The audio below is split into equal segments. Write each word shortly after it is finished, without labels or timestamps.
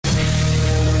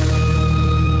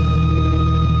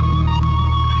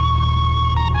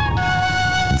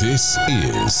This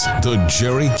is the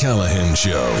Gerry Callahan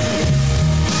Show.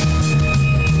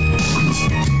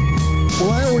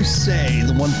 Well, I always say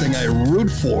the one thing I root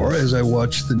for as I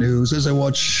watch the news, as I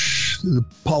watch the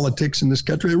politics in this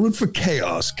country, I root for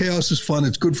chaos. Chaos is fun.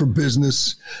 It's good for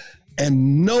business.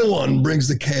 And no one brings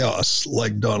the chaos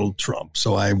like Donald Trump.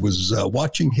 So I was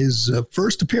watching his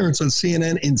first appearance on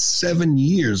CNN in 7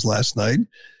 years last night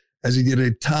as he did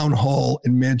a town hall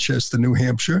in Manchester, New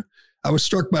Hampshire. I was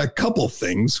struck by a couple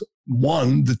things.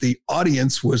 One, that the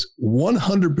audience was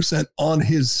 100% on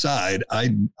his side. I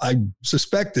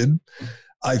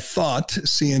thought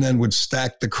CNN would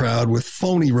stack the crowd with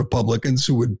phony Republicans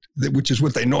which is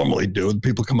what they normally do.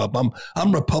 People come up,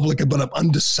 I'm Republican, but I'm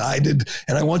undecided.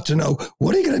 And I want to know,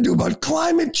 what are you going to do about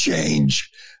climate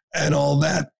change and all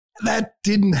that? That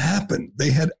didn't happen. They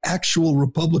had actual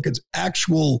Republicans,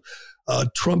 actual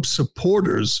Trump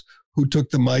supporters who took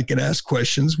the mic and asked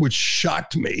questions, which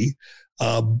shocked me.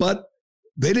 But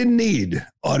they didn't need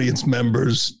audience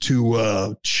members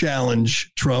to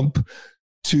challenge Trump,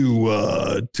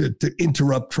 to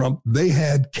interrupt Trump. They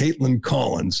had Caitlin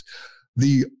Collins,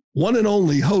 the one and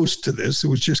only host to this. It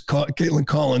was just Caitlin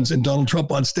Collins and Donald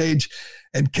Trump on stage.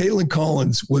 And Caitlin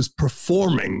Collins was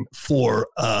performing for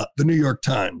the New York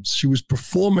Times. She was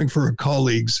performing for her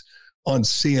colleagues on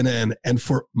CNN and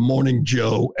for Morning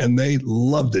Joe, and they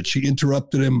loved it. She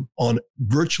interrupted him on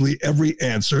virtually every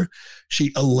answer.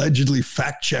 She allegedly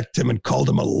fact-checked him and called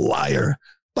him a liar.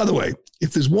 By the way,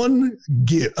 if there's one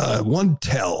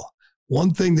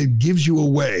thing that gives you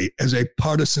away as a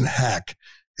partisan hack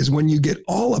is when you get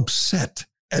all upset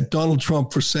at Donald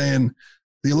Trump for saying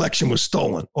the election was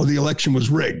stolen or the election was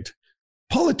rigged.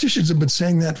 Politicians have been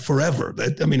saying that forever.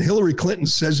 Hillary Clinton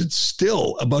says it's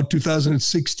still about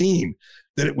 2016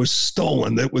 that it was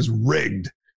stolen, that it was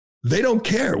rigged. They don't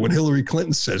care when Hillary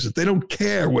Clinton says it. They don't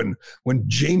care when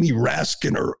Jamie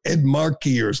Raskin or Ed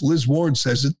Markey or Liz Warren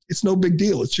says it. It's no big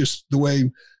deal. It's just the way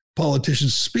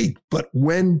politicians speak. But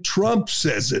when Trump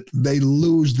says it, they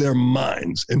lose their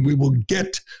minds. And we will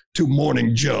get to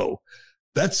Morning Joe.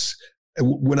 That's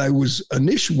when I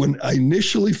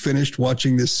initially finished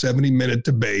watching this 70-minute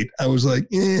debate. I was like,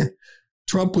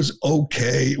 Trump was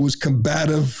okay. It was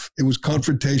combative. It was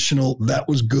confrontational. That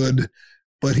was good.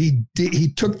 But he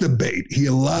took the bait. He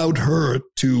allowed her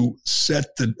to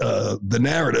set the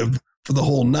narrative for the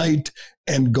whole night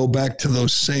and go back to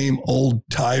those same old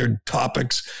tired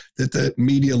topics that the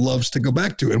media loves to go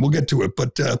back to. And we'll get to it.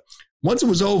 But once it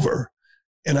was over,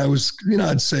 and I was,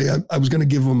 I'd say I was going to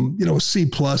give him, a C+,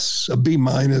 a B-,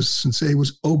 and say it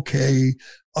was okay.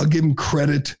 I'll give him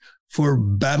credit for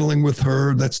battling with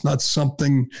her. That's not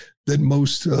something that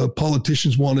most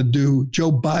politicians want to do.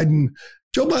 Joe Biden,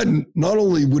 not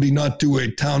only would he not do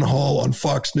a town hall on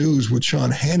Fox News with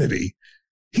Sean Hannity,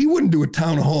 he wouldn't do a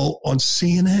town hall on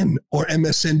CNN or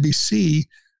MSNBC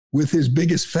with his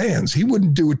biggest fans. He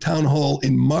wouldn't do a town hall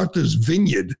in Martha's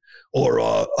Vineyard or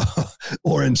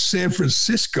in San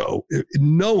Francisco,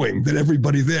 knowing that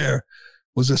everybody there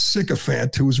was a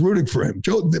sycophant who was rooting for him.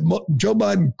 Joe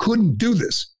Biden couldn't do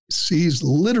this. He's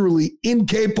literally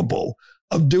incapable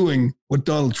of doing what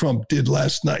Donald Trump did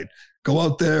last night. Go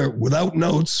out there without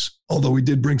notes, although he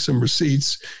did bring some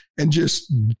receipts, and just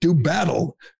do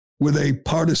battle with a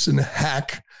partisan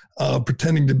hack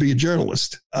pretending to be a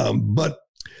journalist.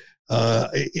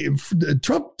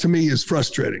 Trump, to me, is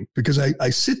frustrating because I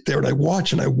sit there and I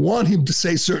watch and I want him to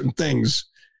say certain things,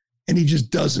 and he just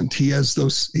doesn't. He has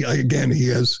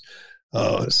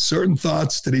certain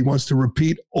thoughts that he wants to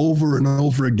repeat over and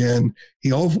over again.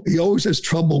 He always has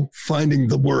trouble finding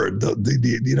the word.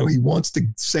 He wants to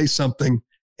say something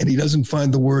and he doesn't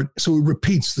find the word, so he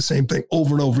repeats the same thing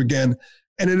over and over again.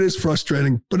 And it is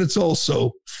frustrating, but it's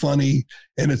also funny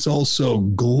and it's also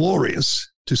glorious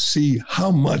to see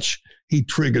how much he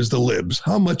triggers the libs,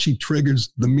 how much he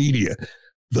triggers the media.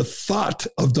 The thought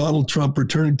of Donald Trump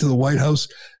returning to the White House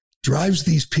drives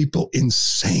these people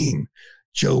insane.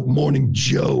 Morning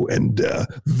Joe and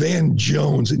Van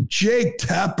Jones and Jake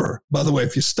Tapper. By the way,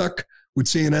 if you're stuck with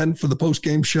CNN for the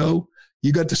post-game show,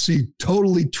 you got to see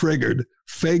totally triggered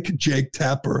fake Jake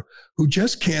Tapper, who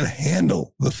just can't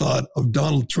handle the thought of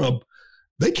Donald Trump.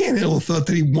 They can't handle the thought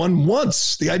that he won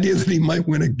once. The idea that he might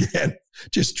win again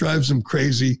just drives them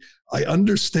crazy. I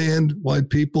understand why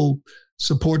people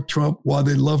support Trump, why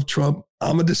they love Trump.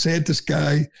 I'm a DeSantis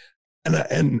guy,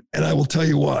 and I will tell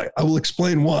you why. I will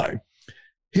explain why.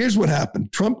 Here's what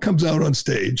happened. Trump comes out on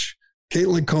stage.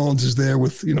 Caitlin Collins is there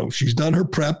with, she's done her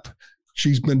prep.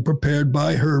 She's been prepared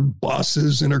by her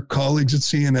bosses and her colleagues at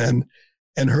CNN.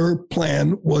 And her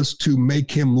plan was to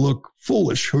make him look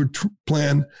foolish. Her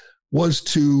plan was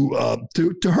to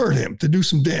hurt him, to do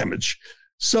some damage.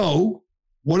 So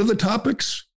what are the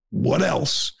topics? What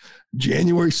else?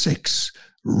 January 6th,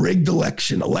 rigged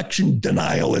election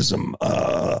denialism,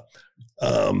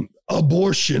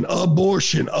 abortion,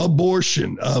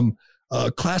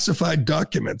 classified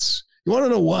documents. You want to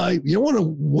know why? You want to know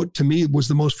what to me was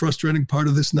the most frustrating part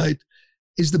of this night?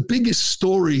 Is the biggest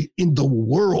story in the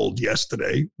world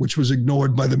yesterday, which was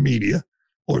ignored by the media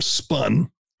or spun,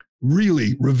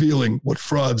 really revealing what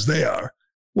frauds they are,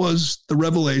 was the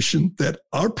revelation that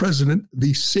our president,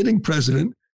 the sitting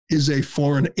president, is a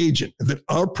foreign agent, that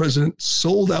our president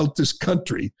sold out this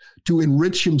country to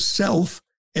enrich himself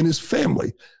and his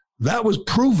family. That was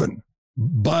proven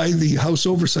by the House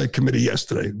Oversight Committee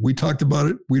yesterday. We talked about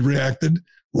it. We reacted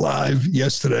live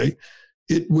yesterday.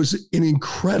 It was an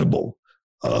incredible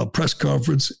press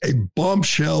conference, a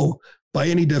bombshell by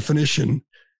any definition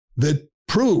that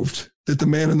proved that the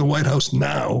man in the White House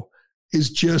now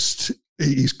is just,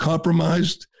 he's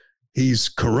compromised, he's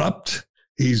corrupt,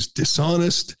 he's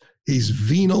dishonest, he's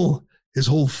venal, his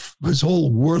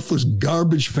whole worthless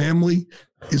garbage family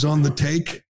is on the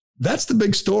take. That's the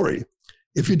big story.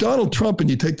 If you're Donald Trump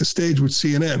and you take the stage with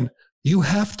CNN, you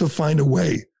have to find a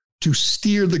way to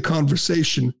steer the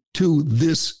conversation to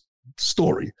this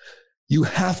story. You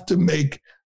have to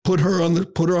put her on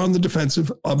the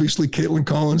defensive. Obviously, Caitlin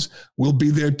Collins will be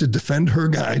there to defend her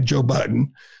guy, Joe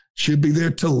Biden. She'll be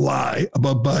there to lie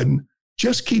about Biden.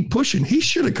 Just keep pushing. He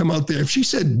should have come out there. If she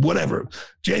said whatever,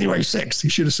 January 6th, he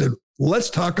should have said, let's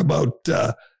talk about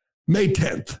May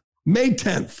 10th. May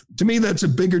 10th. To me, that's a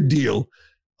bigger deal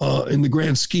in the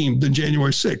grand scheme than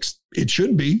January 6th. It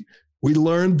should be. We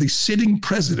learned the sitting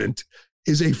president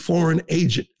is a foreign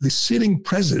agent. The sitting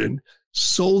president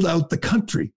sold out the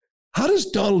country. How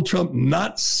does Donald Trump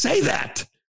not say that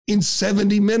in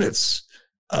 70 minutes?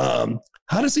 How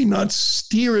does he not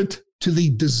steer it to the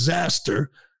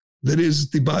disaster that is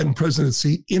the Biden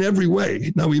presidency in every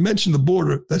way? Now, we mentioned the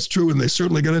border. That's true, and they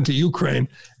certainly got into Ukraine,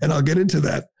 and I'll get into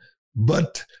that.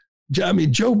 But, I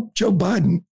mean, Joe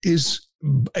Biden is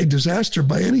a disaster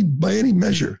by any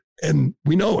measure, and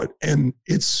we know it. And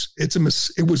it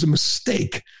was a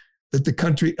mistake that the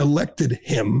country elected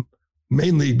him,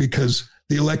 mainly because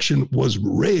the election was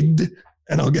rigged,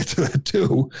 and I'll get to that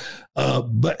too.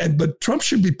 But Trump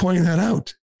should be pointing that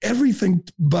out. Everything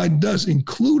Biden does,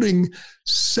 including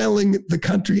selling the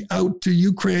country out to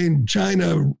Ukraine,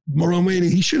 China, Romania,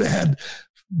 he should have had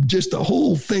just a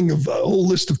whole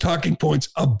list of talking points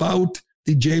about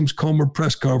the James Comer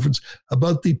press conference,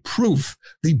 about the proof,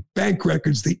 the bank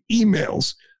records, the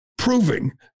emails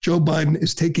proving Joe Biden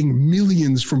is taking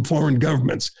millions from foreign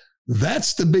governments.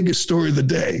 That's the biggest story of the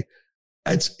day.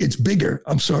 It's bigger,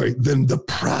 than the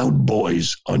Proud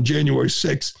Boys on January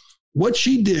 6th. What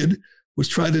she did was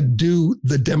try to do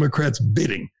the Democrats'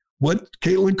 bidding. What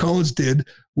Caitlin Collins did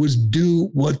was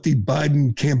do what the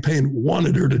Biden campaign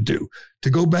wanted her to do, to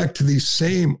go back to these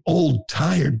same old,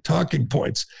 tired talking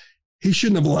points. He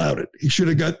shouldn't have allowed it. He should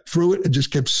have got through it and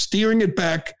just kept steering it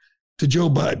back to Joe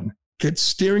Biden, kept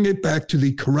steering it back to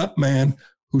the corrupt man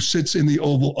who sits in the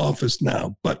Oval Office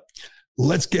now. But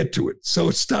let's get to it. So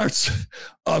it starts,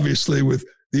 obviously, with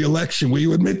the election. Will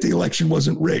you admit the election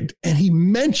wasn't rigged? And he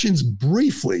mentions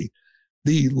briefly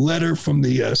the letter from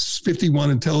the 51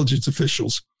 intelligence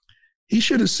officials. He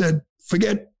should have said,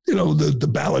 forget, the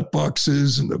ballot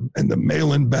boxes and the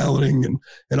mail-in balloting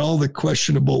and all the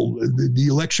questionable, the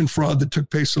election fraud that took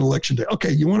place on election day.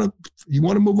 Okay, you want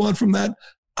to move on from that?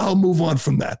 I'll move on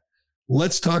from that.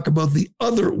 Let's talk about the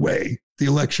other way the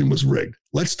election was rigged.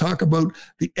 Let's talk about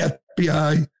the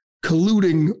FBI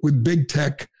colluding with big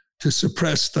tech to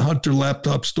suppress the Hunter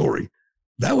laptop story.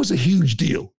 That was a huge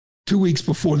deal 2 weeks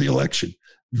before the election.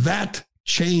 That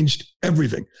changed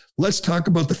everything. Let's talk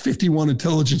about the 51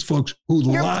 intelligence folks who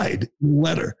lied in the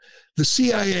letter. The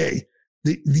CIA,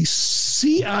 the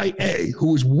CIA,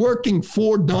 who was working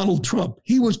for Donald Trump,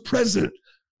 he was president,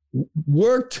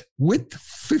 worked with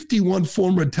 51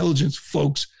 former intelligence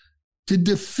folks to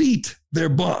defeat their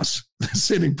boss, the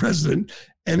sitting president,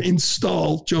 and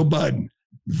install Joe Biden.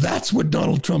 That's what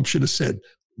Donald Trump should have said.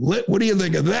 What do you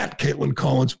think of that, Caitlin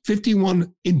Collins?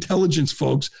 51 intelligence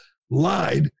folks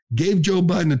lied, gave Joe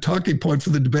Biden a talking point for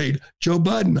the debate. Joe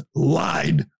Biden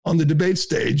lied on the debate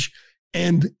stage,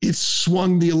 and it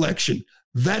swung the election.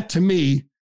 That, to me,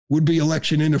 would be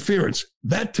election interference.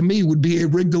 That, to me, would be a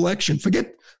rigged election.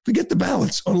 Forget the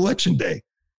ballots on election day.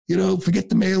 Forget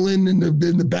the mail-in and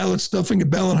the ballot stuffing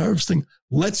and ballot harvesting.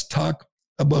 Let's talk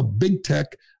about big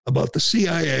tech, about the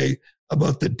CIA,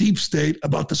 about the deep state,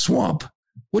 about the swamp.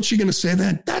 What's she going to say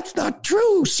then? That's not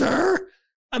true, sir.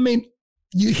 I mean,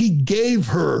 he gave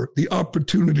her the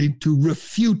opportunity to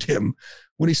refute him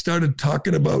when he started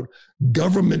talking about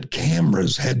government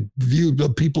cameras had viewed the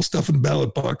people stuffing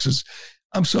ballot boxes.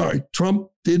 I'm sorry, Trump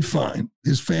did fine.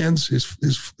 His fans,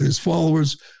 his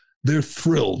followers, they're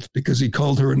thrilled because he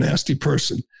called her a nasty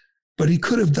person. But he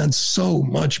could have done so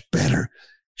much better.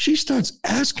 She starts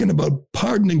asking about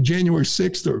pardoning January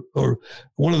 6th, or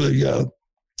one of the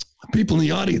people in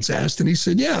the audience asked, and he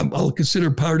said, yeah, I'll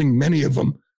consider pardoning many of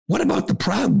them. What about the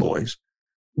Proud Boys?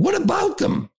 What about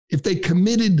them? If they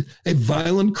committed a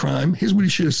violent crime, here's what he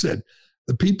should have said.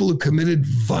 The people who committed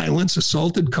violence,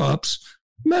 assaulted cops,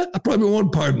 I probably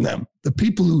won't pardon them. The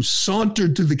people who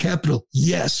sauntered to the Capitol,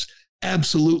 yes,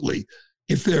 absolutely.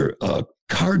 If they're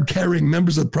card-carrying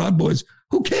members of the Proud Boys,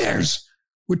 who cares?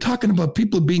 We're talking about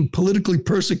people being politically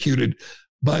persecuted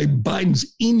by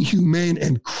Biden's inhumane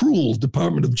and cruel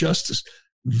Department of Justice.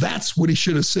 That's what he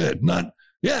should have said, not,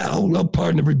 yeah, I'll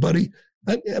pardon everybody.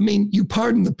 I mean, you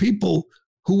pardon the people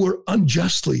who were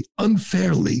unjustly,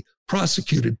 unfairly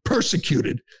prosecuted,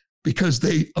 persecuted because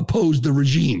they opposed the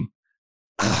regime.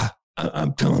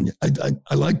 I'm telling you,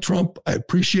 I like Trump. I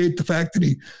appreciate the fact that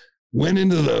he went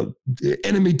into the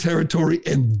enemy territory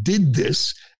and did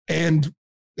this and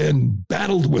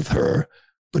battled with her,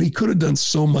 but he could have done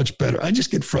so much better. I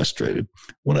just get frustrated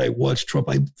when I watch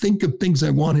Trump. I think of things I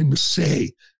want him to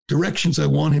say, directions I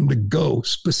want him to go,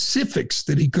 specifics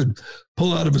that he could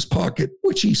pull out of his pocket,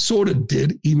 which he sort of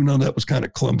did, even though that was kind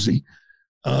of clumsy.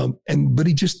 But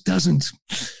he just doesn't.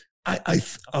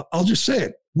 I'll just say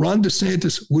it. Ron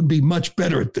DeSantis would be much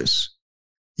better at this.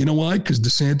 You know why? Because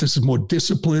DeSantis is more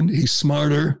disciplined. He's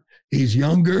smarter. He's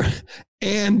younger.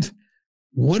 And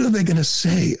what are they going to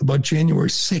say about January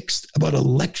 6th, about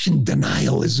election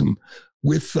denialism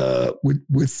with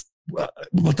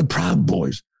about the Proud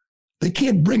Boys? They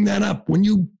can't bring that up. When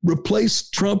you replace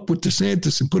Trump with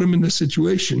DeSantis and put him in this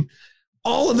situation,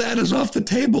 all of that is off the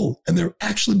table, and they'll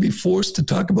actually be forced to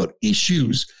talk about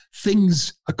issues,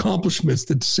 things, accomplishments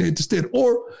that DeSantis did,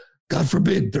 or, God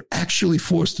forbid, they're actually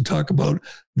forced to talk about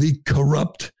the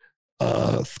corrupt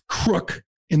crook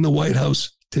in the White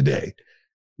House today.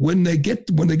 When they get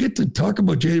to talk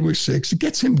about January 6th, it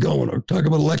gets him going, or talk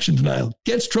about election denial,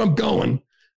 gets Trump going,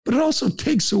 but it also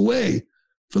takes away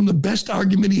from the best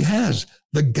argument he has.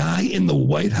 The guy in the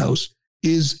White House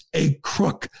is a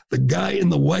crook. The guy in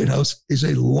the White House is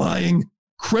a lying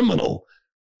criminal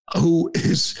who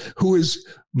is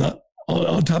not,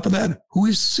 on top of that, who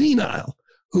is senile,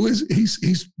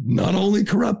 he's not only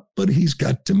corrupt, but he's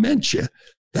got dementia.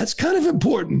 That's kind of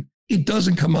important. It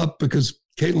doesn't come up because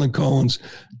Caitlin Collins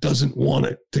doesn't want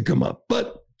it to come up.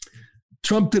 But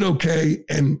Trump did okay,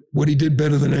 and what he did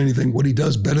better than anything, what he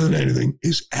does better than anything,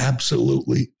 is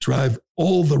absolutely drive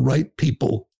all the right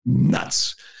people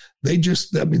nuts.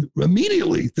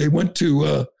 Immediately they went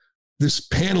to this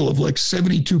panel of like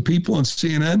 72 people on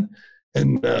CNN,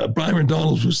 and Byron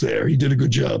Donalds was there. He did a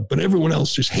good job, but everyone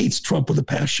else just hates Trump with a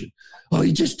passion. Oh,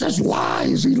 he just does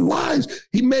lies. He lies.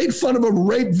 He made fun of a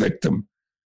rape victim.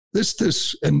 We'll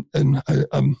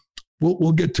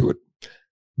get to it.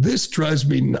 This drives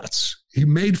me nuts. He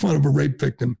made fun of a rape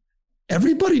victim.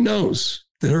 Everybody knows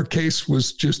that her case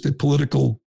was just a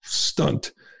political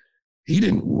stunt. He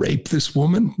didn't rape this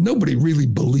woman. Nobody really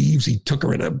believes he took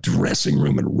her in a dressing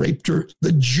room and raped her.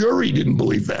 The jury didn't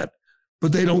believe that,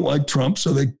 but they don't like Trump,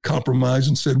 so they compromised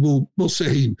and said, we'll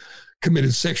say he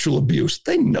committed sexual abuse.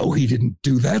 They know he didn't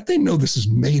do that. They know this is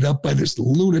made up by this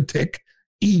lunatic,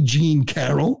 E. Jean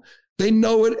Carroll. They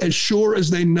know it as sure as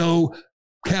they know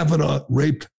Kavanaugh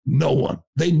raped no one.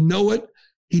 They know it.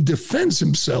 He defends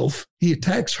himself. He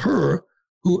attacks her,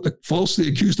 who falsely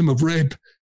accused him of rape,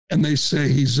 and they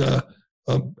say he's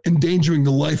endangering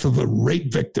the life of a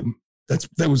rape victim.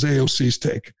 That was AOC's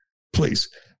take. Please.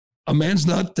 A man's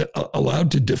not allowed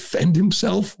to defend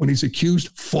himself when he's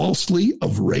accused falsely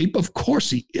of rape. Of course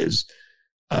he is.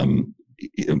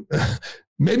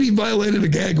 Maybe he violated a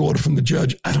gag order from the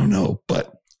judge. I don't know.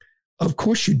 But of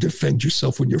course you defend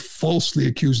yourself when you're falsely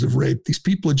accused of rape. These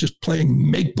people are just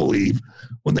playing make-believe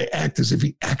when they act as if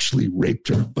he actually raped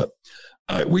her. But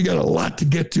we got a lot to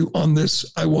get to on this.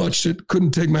 I watched it,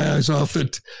 couldn't take my eyes off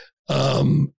it.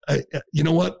 You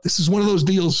know what? This is one of those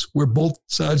deals where both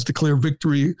sides declare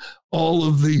victory. All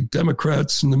of the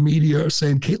Democrats and the media are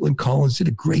saying Caitlin Collins did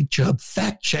a great job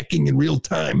fact-checking in real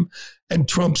time. And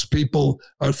Trump's people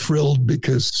are thrilled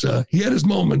because he had his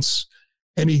moments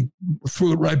and he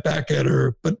threw it right back at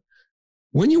her. But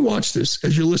when you watch this,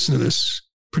 as you listen to this,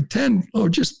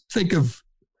 just think of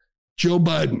Joe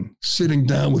Biden sitting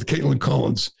down with Caitlin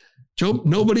Collins.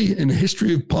 Nobody in the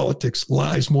history of politics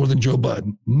lies more than Joe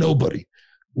Biden. Nobody.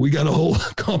 We got a whole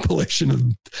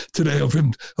compilation today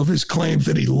of his claims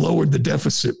that he lowered the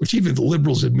deficit, which even the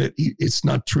liberals admit it's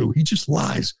not true. He just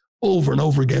lies over and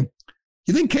over again.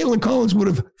 You think Caitlin Collins would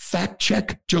have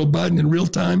fact-checked Joe Biden in real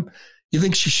time? You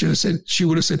think she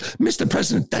would have said, Mr.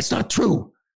 President, that's not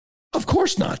true? Of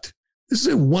course not. This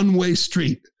is a one-way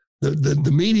street.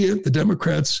 The media, the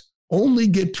Democrats only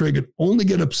get triggered, only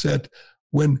get upset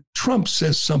when Trump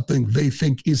says something they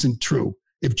think isn't true.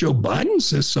 If Joe Biden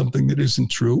says something that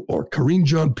isn't true, or Karine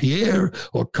Jean-Pierre,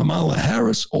 or Kamala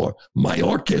Harris, or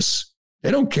Mayorkas, they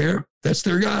don't care. That's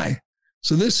their guy.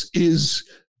 So this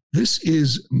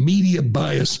is media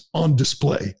bias on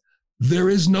display. There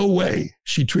is no way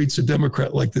she treats a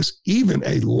Democrat like this, even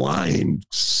a lying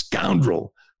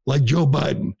scoundrel like Joe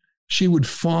Biden. She would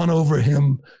fawn over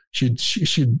him.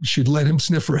 She'd let him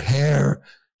sniff her hair.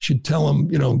 She'd tell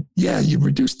him, yeah, you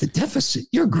reduced the deficit.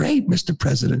 You're great, Mr.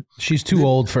 President. She's too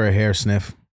old for a hair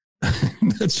sniff.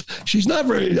 She's not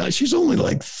very, she's only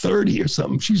like 30 or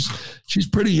something. She's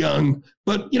pretty young,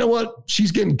 but you know what?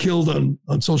 She's getting killed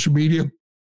on social media.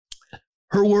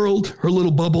 Her world, her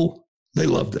little bubble, they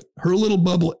loved it. Her little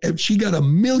bubble, and she got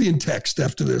 1 million texts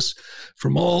after this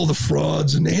from all the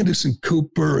frauds and Anderson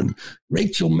Cooper and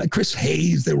Chris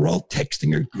Hayes. They were all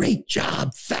texting her, great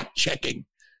job, fact-checking.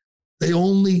 They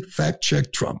only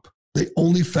fact-check Trump. They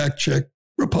only fact-check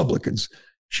Republicans.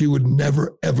 She would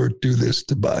never, ever do this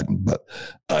to Biden. But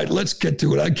all right, let's get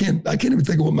to it. I can't even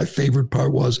think of what my favorite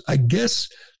part was. I guess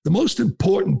the most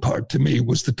important part to me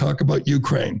was to talk about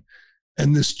Ukraine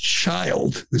and this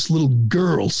child, this little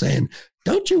girl saying,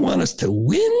 don't you want us to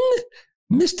win,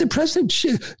 Mr. President?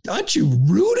 Aren't you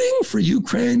rooting for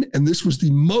Ukraine? And this was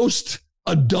the most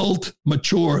adult,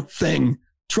 mature thing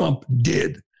Trump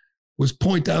did, was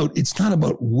point out it's not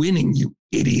about winning, you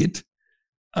idiot.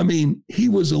 I mean, he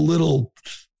was a little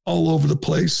all over the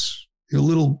place, a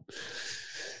little,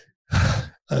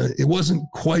 it wasn't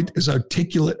quite as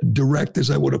articulate and direct as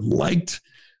I would have liked,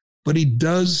 but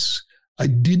I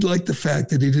did like the fact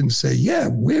that he didn't say, yeah,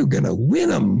 we're going to win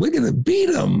them. We're going to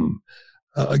beat them.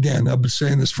 Again, I've been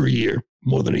saying this for a year,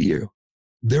 more than a year.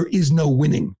 There is no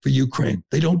winning for Ukraine.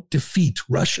 They don't defeat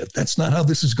Russia. That's not how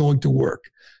this is going to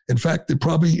work. In fact, there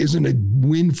probably isn't a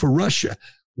win for Russia.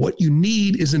 What you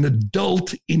need is an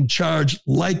adult in charge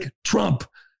like Trump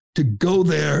to go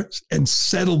there and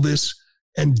settle this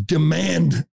and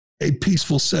demand a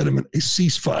peaceful settlement, a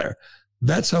ceasefire.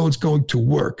 That's how it's going to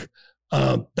work.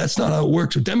 That's not how it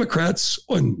works with Democrats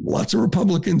and lots of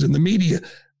Republicans in the media.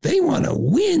 They want to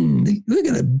win. They're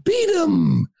going to beat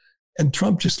them. And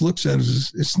Trump just looks at it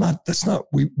as,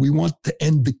 we want to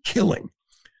end the killing.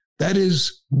 That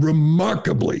is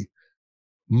remarkably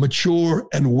mature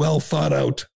and well thought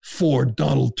out for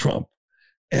Donald Trump.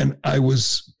 And I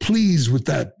was pleased with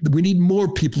that. We need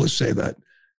more people to say that.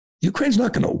 Ukraine's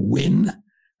not going to win.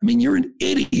 I mean, you're an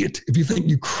idiot if you think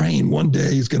Ukraine one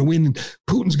day is going to win and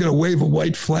Putin's going to wave a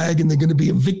white flag and they're going to be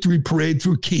a victory parade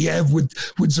through Kiev with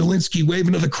Zelensky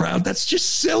waving to the crowd. That's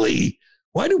just silly.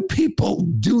 Why do people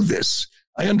do this?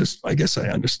 I guess I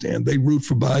understand. They root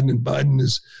for Biden, and Biden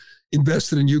is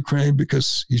invested in Ukraine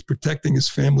because he's protecting his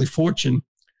family fortune.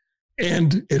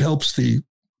 And it helps the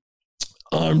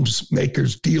arms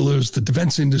makers, dealers, the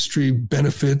defense industry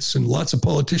benefits, and lots of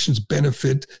politicians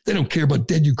benefit. They don't care about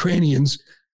dead Ukrainians.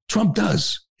 Trump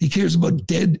does. He cares about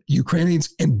dead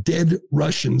Ukrainians and dead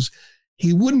Russians.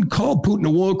 He wouldn't call Putin a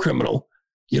war criminal.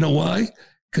 You know why?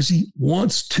 Because he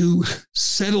wants to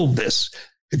settle this.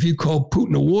 If you call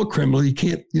Putin a war criminal, you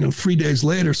can't, 3 days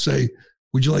later say,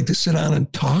 would you like to sit down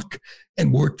and talk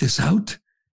and work this out?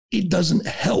 It doesn't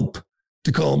help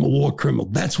to call him a war criminal.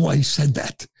 That's why he said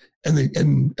that.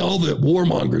 And all the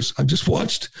warmongers, I just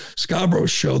watched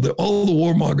Scarborough's show, that all the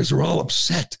warmongers are all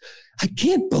upset. I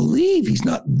can't believe he's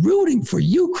not rooting for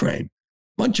Ukraine.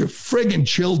 Bunch of friggin'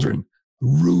 children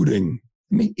rooting.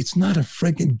 I mean, it's not a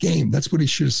friggin' game. That's what he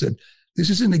should have said. This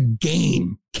isn't a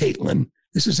game, Caitlin.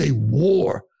 This is a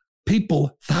war.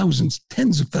 People, thousands,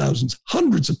 tens of thousands,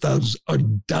 hundreds of thousands are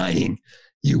dying.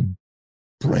 You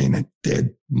brain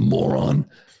dead moron.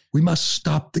 We must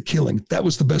stop the killing. That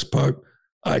was the best part.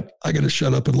 All right, I got to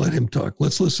shut up and let him talk.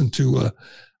 Let's listen to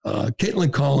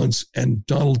Caitlin Collins and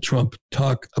Donald Trump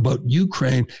talk about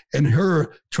Ukraine and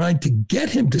her trying to get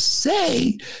him to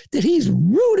say that he's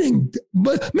rooting.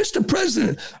 But Mr.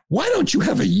 President, why don't you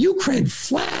have a Ukraine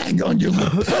flag on your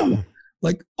lapel?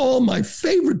 Like all my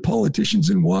favorite politicians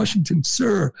in Washington,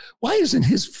 sir, why isn't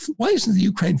the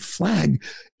Ukraine flag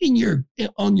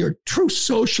on your True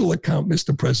Social account,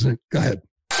 Mr. President? Go ahead.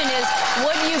 Is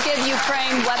what do you get give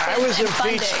Ukraine weapons I was and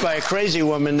impeached funding? by a crazy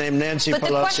woman named Nancy Pelosi. But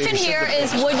the question here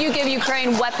is, would you give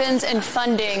Ukraine weapons and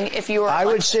funding if you were elected?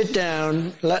 I would sit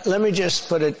down. Let me just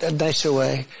put it a nicer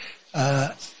way.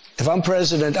 If I'm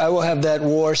president, I will have that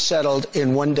war settled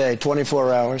in one day,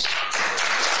 24 hours.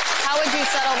 How would you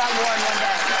settle that war in one day?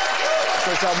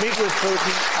 Because I'll meet with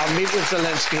Putin, I'll meet with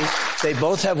Zelensky. They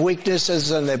both have weaknesses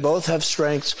and they both have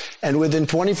strengths. And within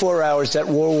 24 hours, that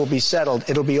war will be settled.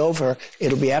 It'll be over.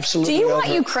 It'll be absolutely over. Do you want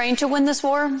Ukraine to win this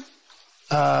war?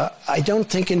 I don't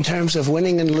think in terms of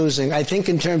winning and losing. I think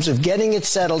in terms of getting it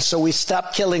settled so we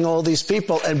stop killing all these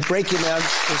people and breaking down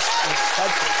this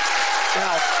country.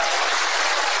 Now,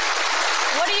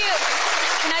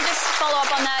 can I just follow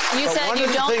up on that? You said you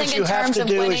don't think in terms of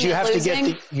winning and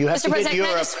losing. Mr. President, can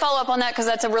I just follow up on that because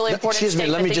that's a really important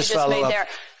statement that you just made there.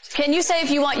 Can you say if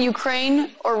you want Ukraine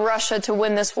or Russia to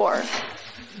win this war?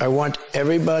 I want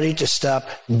everybody to stop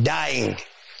dying.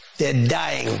 They're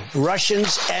dying.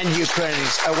 Russians and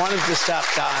Ukrainians. I want them to stop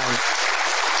dying.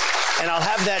 And I'll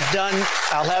have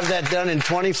that done in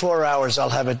 24 hours. I'll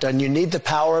have it done. You need the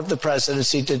power of the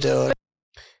presidency to do it.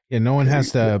 Yeah, no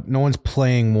one's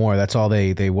playing more. That's all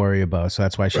they worry about. So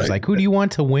that's why she's like, who do you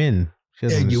want to win?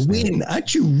 Yeah, you win.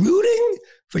 Aren't you rooting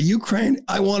for Ukraine?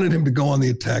 I wanted him to go on the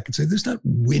attack and say, there's not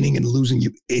winning and losing,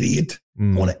 you idiot.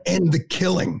 I want to end the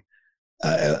killing.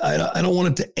 I don't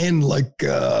want it to end like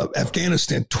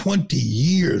Afghanistan, 20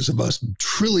 years of us,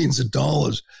 trillions of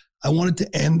dollars. I want it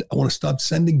to end. I want to stop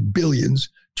sending billions.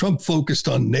 Trump focused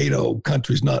on NATO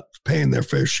countries not paying their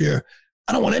fair share.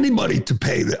 I don't want anybody to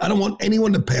pay that. I don't want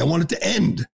anyone to pay. I want it to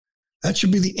end. That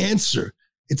should be the answer.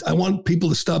 I want people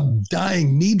to stop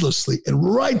dying needlessly. And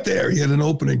right there, he had an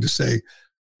opening to say,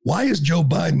 why is Joe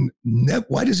Biden,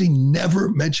 why does he never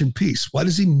mention peace? Why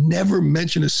does he never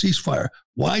mention a ceasefire?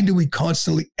 Why do we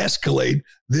constantly escalate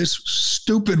this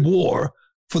stupid war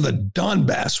for the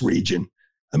Donbass region?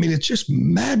 I mean, it's just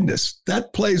madness.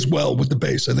 That plays well with the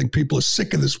base. I think people are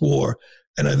sick of this war.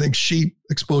 And I think she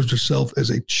exposed herself as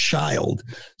a child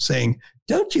saying,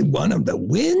 don't you want him to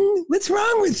win? What's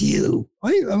wrong with you?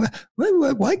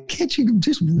 Why can't you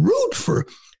just root for,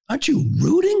 aren't you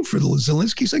rooting for the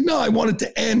Zelensky? He's like, no, I want it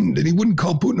to end. And he wouldn't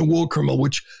call Putin a war criminal,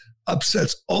 which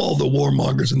upsets all the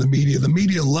warmongers in the media. The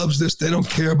media loves this. They don't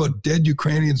care about dead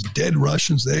Ukrainians, dead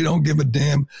Russians. They don't give a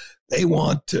damn. They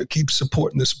want to keep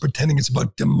supporting this, pretending it's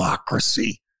about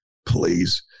democracy.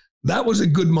 Please. That was a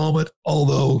good moment,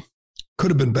 although could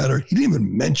have been better. He didn't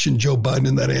even mention Joe Biden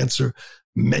in that answer,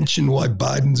 mention how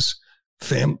Biden's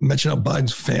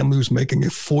family was making a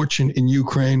fortune in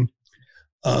Ukraine.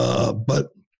 But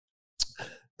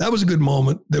that was a good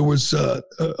moment. There was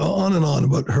on and on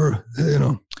about her,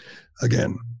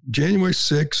 again, January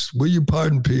 6th, will you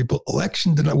pardon people?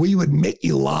 Election denial, will you admit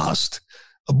you lost?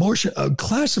 Abortion,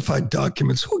 classified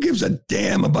documents. Who gives a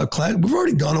damn about We've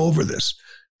already gone over this.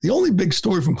 The only big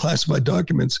story from classified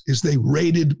documents is they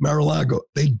raided Mar-a-Lago.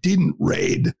 They didn't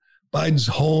raid Biden's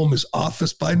home, his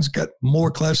office. Biden's got more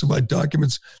classified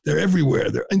documents. They're everywhere.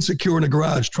 They're insecure in a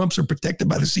garage. Trump's are protected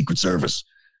by the Secret Service.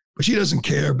 But she doesn't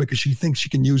care because she thinks she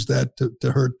can use that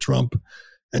to hurt Trump.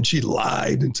 And she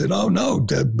lied and said, oh, no,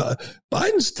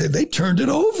 they turned it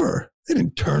over. They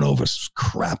didn't turn over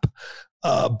crap.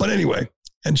 But anyway,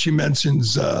 and she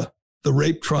mentions the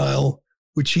rape trial,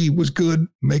 which he was good,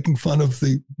 making fun of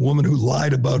the woman who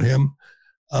lied about him.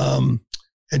 And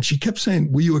she kept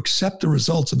saying, will you accept the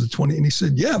results of the 20? And he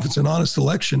said, yeah, if it's an honest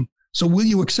election. So will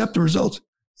you accept the results?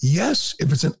 Yes,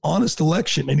 if it's an honest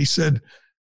election. And he said, do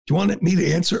you want me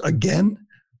to answer again?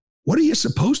 What are you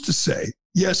supposed to say?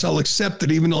 Yes, I'll accept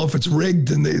it, even though if it's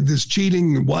rigged and there's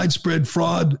cheating and widespread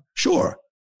fraud. Sure.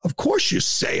 Of course you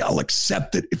say I'll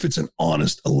accept it if it's an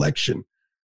honest election.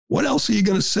 What else are you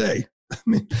going to say? I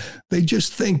mean, they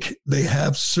just think they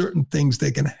have certain things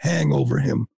they can hang over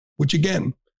him, which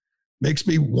again makes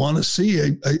me want to see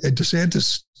a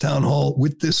DeSantis town hall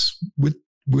with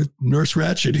Nurse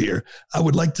Ratched here. I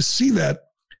would like to see that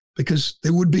because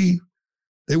they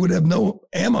would have no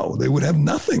ammo. They would have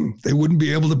nothing. They wouldn't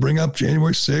be able to bring up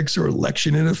January 6th or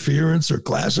election interference or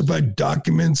classified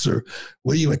documents or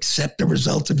will you accept the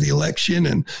results of the election?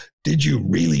 And did you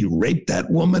really rape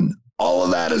that woman? All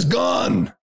of that is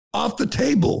gone. Off the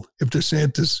table if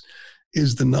DeSantis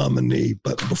is the nominee.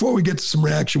 But before we get to some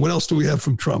reaction, what else do we have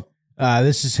from Trump?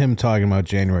 This is him talking about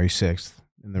January 6th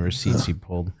and the receipts he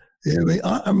pulled. Yeah,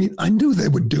 I mean, I knew they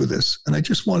would do this. And I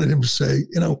just wanted him to say,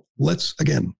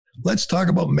 let's talk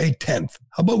about May 10th.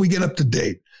 How about we get up to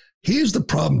date? Here's the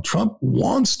problem. Trump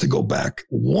wants to go back,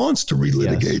 wants to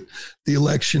relitigate the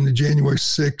election, the January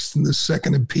 6th and the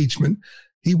second impeachment.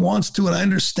 He wants to, and I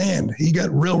understand he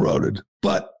got railroaded.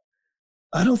 But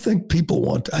I don't think people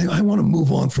want, I want to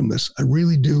move on from this. I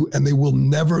really do. And they will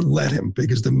never let him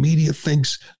because the media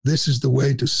thinks this is the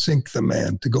way to sink the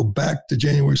man, to go back to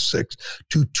January 6th,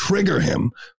 to trigger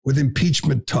him with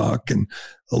impeachment talk and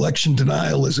election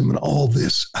denialism and all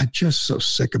this. I'm just so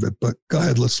sick of it. But go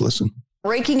ahead, let's listen.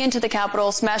 Breaking into the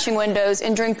Capitol, smashing windows,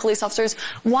 injuring police officers.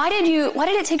 Why did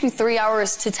it take you 3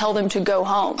 hours to tell them to go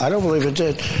home? I don't believe it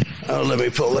did. Oh, let me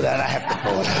pull it out. I have to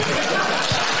pull it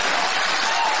out.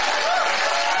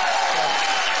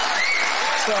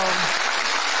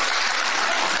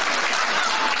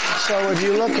 So if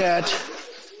you look at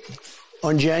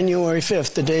on January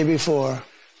 5th, the day before,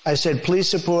 I said, please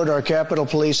support our Capitol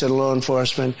Police and law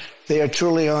enforcement. They are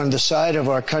truly on the side of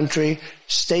our country.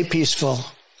 Stay peaceful.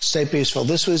 Stay peaceful.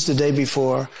 This was the day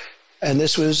before, and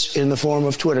this was in the form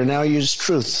of Twitter. Now I use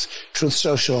Truth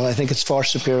Social. I think it's far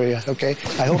superior, okay?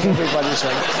 I hope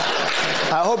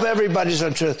everybody's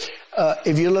on Truth.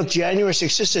 If you look January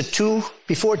 6th, this is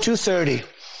before 2:30.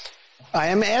 I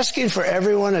am asking for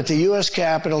everyone at the U.S.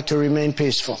 Capitol to remain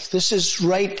peaceful. This is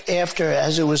right after,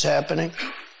 as it was happening.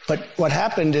 But what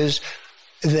happened is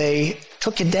they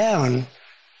took it down.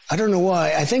 I don't know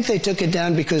why. I think they took it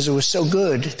down because it was so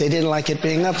good. They didn't like it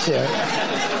being up there.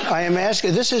 I am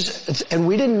asking, and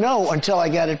we didn't know until I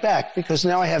got it back, because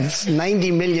now I have 90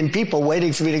 million people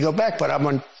waiting for me to go back, but I'm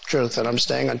on Truth and I'm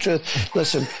staying on Truth.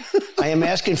 Listen, I am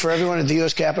asking for everyone at the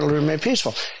U.S. Capitol to remain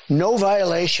peaceful. No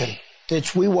violation.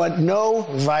 We want no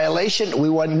violation. We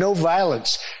want no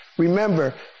violence.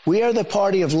 Remember, we are the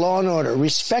party of law and order.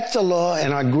 Respect the law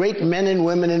and our great men and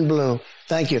women in blue.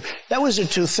 Thank you. That was at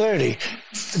 2:30.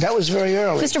 That was very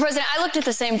early. Mr. President, I looked at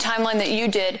the same timeline that you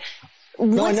did.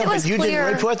 But you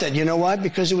didn't report that. You know why?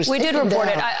 Because it was taken down. We did report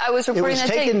it. I was reporting that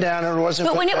thing. It was taken down and it wasn't.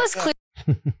 But when it was clear.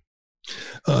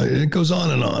 It goes on,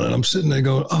 and I'm sitting there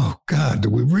going, oh, God, are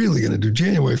we really going to do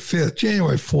January 5th,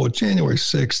 January 4th, January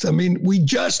 6th? I mean, we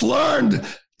just learned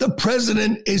the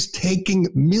president is taking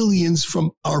millions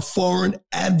from our foreign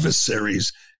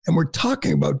adversaries. And we're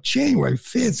talking about January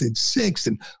 5th and 6th.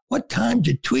 And what time did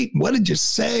you tweet? And what did you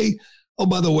say? Oh,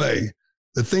 by the way,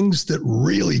 the things that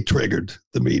really triggered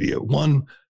the media. One,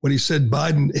 when he said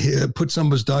Biden put some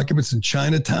of his documents in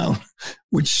Chinatown,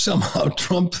 which somehow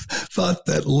Trump thought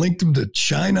that linked him to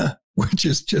China, which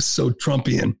is just so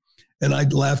Trumpian. And I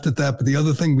laughed at that. But the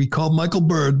other thing, we called Michael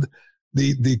Byrd,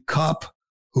 the cop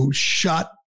who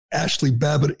shot Ashley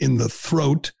Babbitt in the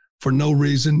throat for no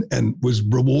reason and was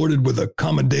rewarded with a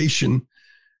commendation.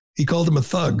 He called him a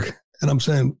thug. And I'm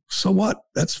saying, so what?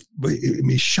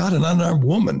 He shot an unarmed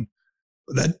woman.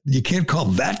 That you can't call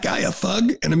that guy a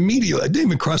thug? And immediately, it didn't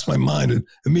even cross my mind. And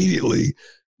immediately,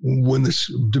 when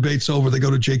this debate's over, they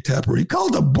go to Jake Tapper. He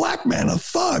called a black man a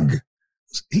thug.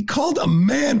 He called a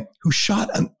man who shot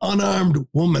an unarmed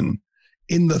woman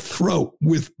in the throat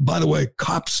with, by the way,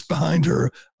 cops behind her,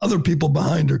 other people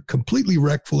behind her, completely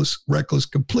reckless,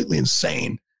 completely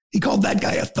insane. He called that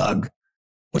guy a thug.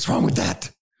 What's wrong with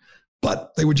that?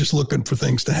 But they were just looking for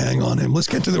things to hang on him. Let's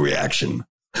get to the reaction.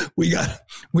 We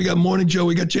got Morning Joe.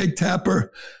 We got Jake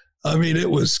Tapper. I mean, it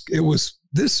was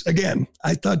this again.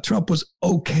 I thought Trump was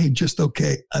okay, just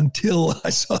okay, until I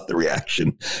saw the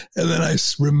reaction. And then I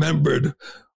remembered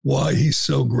why he's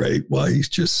so great, why he's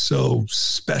just so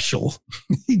special.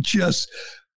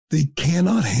 They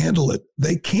cannot handle it.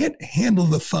 They can't handle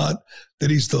the thought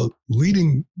that he's the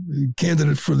leading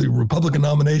candidate for the Republican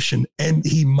nomination and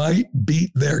he might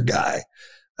beat their guy.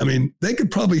 I mean, they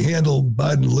could probably handle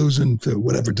Biden losing to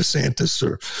whatever, DeSantis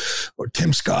or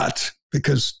Tim Scott,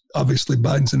 because obviously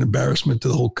Biden's an embarrassment to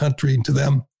the whole country and to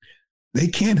them. They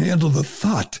can't handle the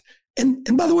thought.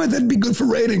 And by the way, that'd be good for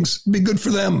ratings, be good for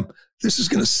them. This is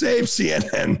going to save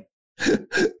CNN.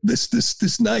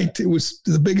 This night, it was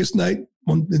the biggest night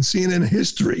in CNN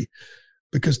history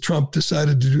because Trump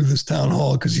decided to do this town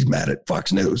hall because he's mad at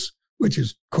Fox News, which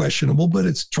is questionable, but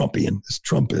it's Trumpian, it's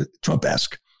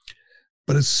Trump-esque.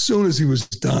 But as soon as he was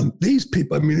done, these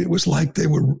people, I mean, it was like they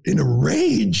were in a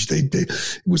rage. It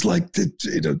was like,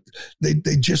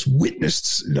 they just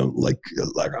witnessed, like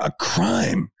a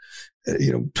crime,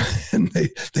 and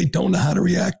they don't know how to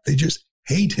react. They just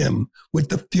hate him with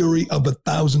the fury of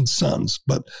 1,000 suns.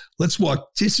 But let's walk.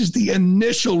 This is the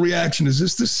initial reaction. Is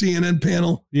this the CNN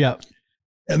panel? Yeah.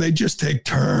 And they just take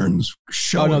turns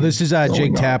showing. Oh, no, this is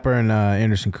Jake Tapper and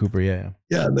Anderson Cooper. Yeah.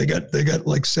 Yeah. They got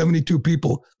like 72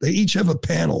 people. They each have a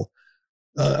panel.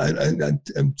 And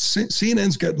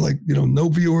CNN's got no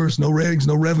viewers, no ratings,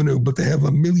 no revenue, but they have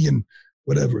 1 million,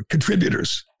 whatever,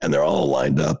 contributors. And they're all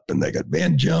lined up. And they got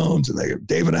Van Jones and they got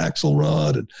David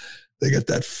Axelrod and they got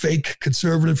that fake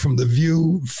conservative from The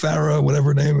View, Farah, whatever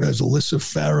her name is, Alyssa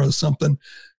Farah or something.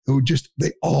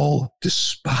 they all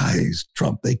despise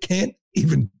Trump. They can't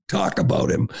even talk about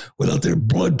him without their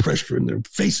blood pressure and their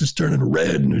faces turning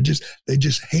red, and they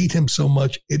just hate him so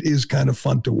much. It is kind of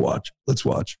fun to watch. Let's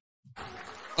watch.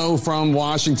 From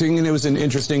Washington, it was an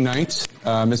interesting night.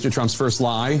 Mr. Trump's first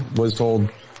lie was told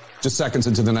just seconds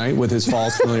into the night with his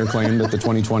false familiar claim that the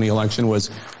 2020 election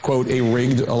was, quote, a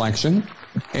rigged election.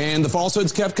 And the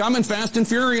falsehoods kept coming fast and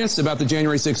furious about the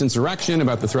January 6th insurrection,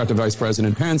 about the threat to Vice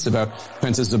President Pence, about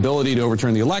Pence's ability to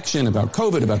overturn the election, about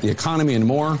COVID, about the economy, and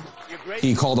more.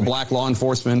 He called a black law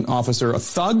enforcement officer a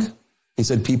thug. He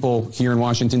said people here in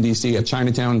Washington, D.C. at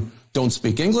Chinatown don't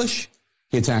speak English.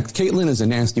 He attacked Caitlyn as a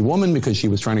nasty woman because she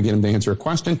was trying to get him to answer a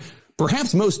question.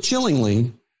 Perhaps most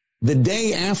chillingly, the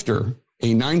day after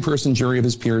a 9-person jury of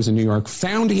his peers in New York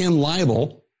found him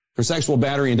liable for sexual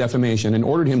battery and defamation and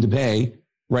ordered him to pay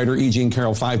writer E. Jean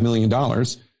Carroll $5 million,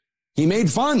 he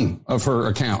made fun of her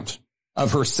account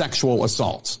of her sexual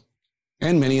assault.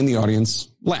 And many in the audience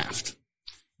laughed.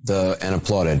 And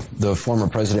applauded. The former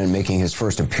president making his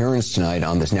first appearance tonight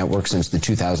on this network since the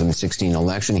 2016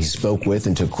 election. He spoke with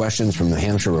and took questions from New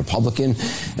Hampshire Republican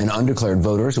and undeclared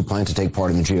voters who plan to take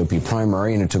part in the GOP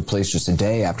primary. And it took place just a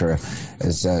day after,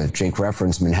 as Jake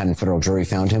referenced, Manhattan federal jury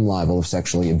found him liable of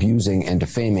sexually abusing and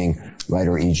defaming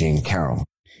writer E. Jean Carroll.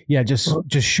 Yeah, just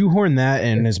shoehorn that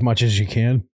in as much as you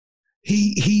can.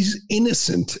 He's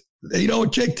innocent. You know,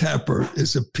 Jake Tapper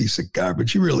is a piece of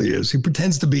garbage. He really is. He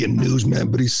pretends to be a newsman,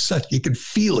 but you can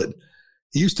feel it.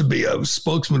 He used to be a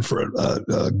spokesman for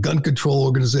a gun control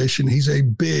organization. He's a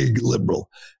big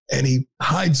liberal, and he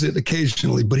hides it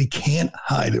occasionally, but he can't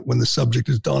hide it when the subject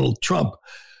is Donald Trump.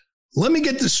 Let me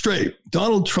get this straight.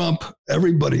 Donald Trump,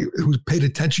 everybody who's paid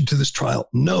attention to this trial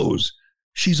knows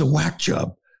she's a whack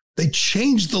job. They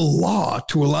changed the law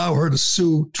to allow her to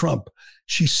sue Trump.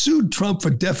 She sued Trump for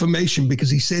defamation because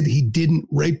he said he didn't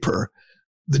rape her.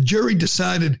 The jury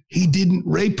decided he didn't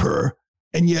rape her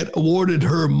and yet awarded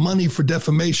her money for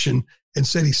defamation and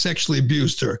said he sexually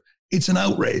abused her. It's an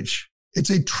outrage. It's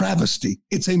a travesty.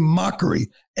 It's a mockery,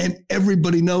 and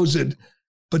everybody knows it.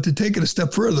 But to take it a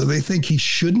step further, they think he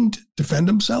shouldn't defend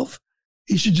himself.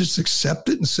 He should just accept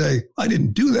it and say, I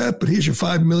didn't do that, but here's your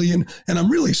 $5 million, and I'm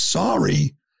really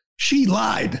sorry. She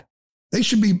lied. They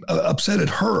should be upset at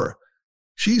her.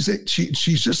 She's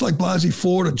just like Blasey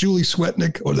Ford or Julie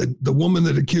Swetnick or the woman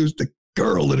that accused the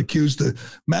girl that accused the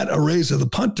Matt Araiza, the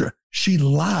punter. She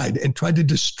lied and tried to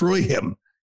destroy him.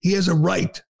 He has a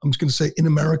right, I'm just going to say, in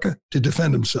America, to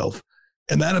defend himself,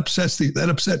 and that upsets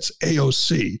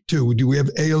AOC too. Do we have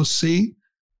AOC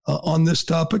on this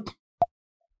topic?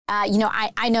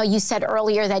 I know you said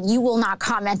earlier that you will not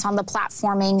comment on the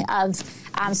platforming of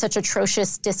such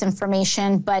atrocious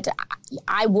disinformation, but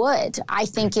I would. I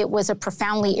think it was a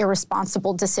profoundly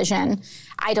irresponsible decision.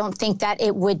 I don't think that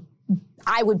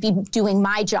I would be doing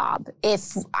my job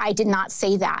if I did not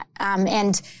say that.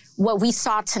 And what we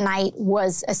saw tonight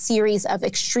was a series of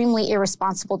extremely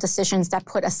irresponsible decisions that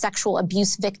put a sexual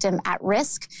abuse victim at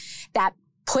risk, that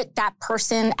put that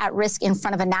person at risk in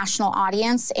front of a national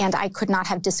audience, and I could not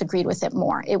have disagreed with it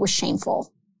more. It was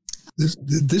shameful.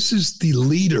 This is the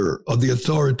leader of the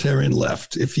authoritarian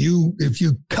left. If you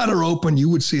cut her open, you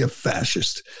would see a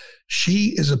fascist.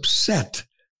 She is upset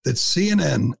that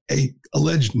CNN, a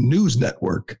alleged news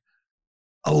network,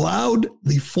 allowed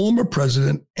the former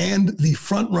president and the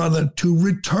frontrunner to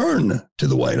return to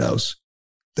the White House.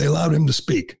 They allowed him to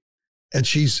speak, and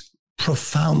she's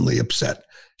profoundly upset.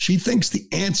 She thinks the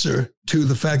answer to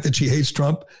the fact that she hates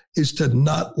Trump is to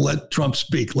not let Trump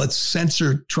speak. Let's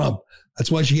censor Trump.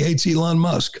 That's why she hates Elon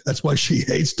Musk. That's why she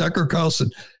hates Tucker Carlson.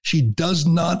 She does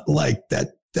not like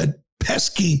that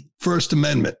pesky First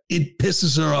Amendment. It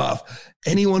pisses her off.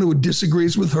 Anyone who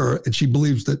disagrees with her, and she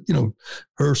believes that,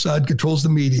 her side controls the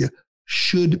media,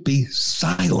 should be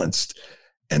silenced.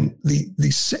 And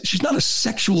she's not a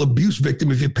sexual abuse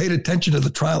victim if you paid attention to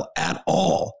the trial at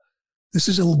all. This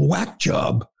is a whack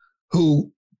job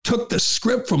who took the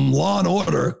script from Law and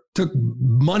Order, took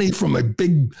money from a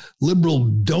big liberal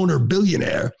donor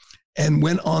billionaire, and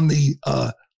went on the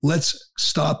Let's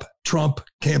Stop Trump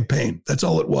campaign. That's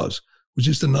all it was. It was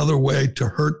just another way to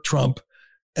hurt Trump.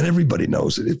 And everybody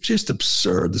knows it. It's just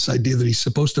absurd, this idea that he's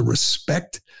supposed to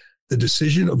respect the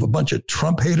decision of a bunch of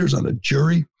Trump haters on a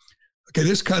jury. Okay,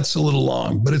 this cut's a little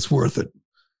long, but it's worth it.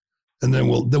 And then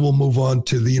we'll move on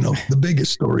to the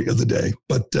biggest story of the day.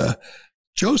 But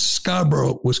Joe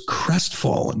Scarborough was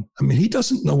crestfallen. I mean, he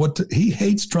doesn't know he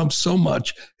hates Trump so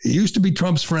much. He used to be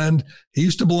Trump's friend. He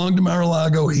used to belong to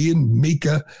Mar-a-Lago. He and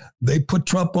Mika, they put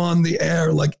Trump on the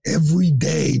air like every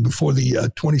day before the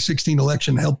 2016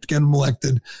 election, helped get him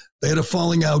elected. They had a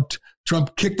falling out.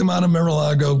 Trump kicked him out of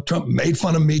Mar-a-Lago. Trump made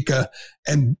fun of Mika.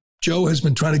 And Joe has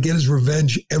been trying to get his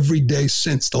revenge every day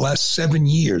since the last 7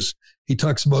 years. He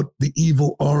talks about the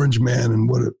evil orange man and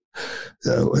what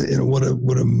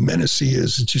a menace he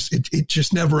is. It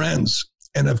just never ends.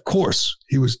 And of course,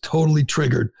 he was totally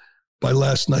triggered by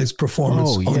last night's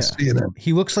performance on CNN.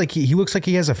 He looks like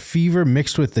he has a fever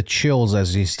mixed with the chills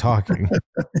as he's talking.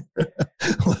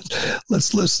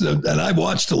 Let's listen. And I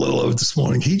watched a little of it this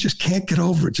morning. He just can't get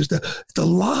over it. Just the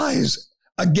lies.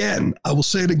 Again, I will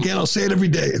say it again. I'll say it every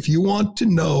day. If you want to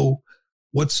know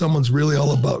what someone's really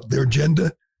all about, their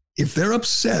agenda, if they're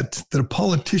upset that a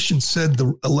politician said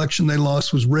the election they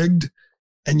lost was rigged,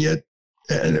 and yet,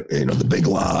 the big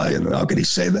lie, and how could he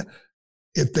say that?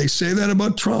 If they say that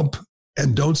about Trump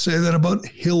and don't say that about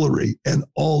Hillary and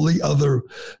all the other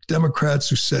Democrats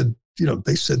who said,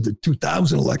 they said the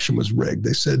 2000 election was rigged.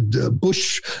 They said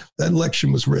Bush, that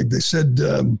election was rigged. They said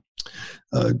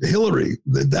Hillary,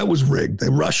 that was rigged. They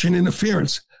Russian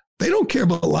interference. They don't care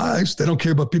about lies. They don't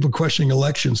care about people questioning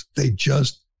elections. They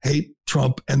just hate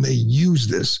Trump, and they use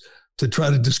this to try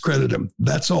to discredit him.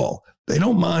 That's all. They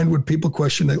don't mind when people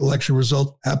question the election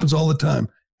result. Happens all the time,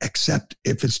 except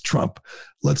if it's Trump.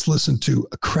 Let's listen to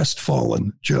a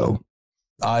crestfallen Joe.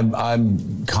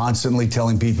 I'm constantly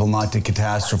telling people not to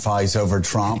catastrophize over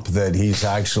Trump, that he's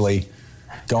actually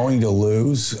going to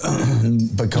lose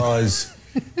because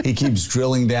he keeps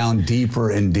drilling down deeper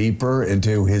and deeper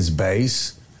into his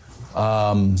base.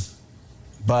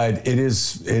 But it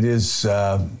is.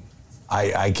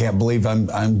 I can't believe I'm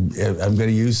going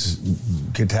to use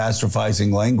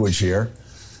catastrophizing language here,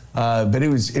 but it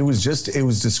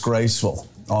was disgraceful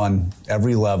on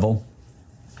every level.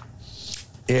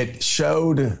 It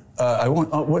showed. I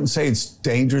wouldn't say it's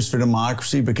dangerous for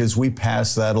democracy because we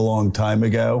passed that a long time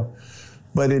ago,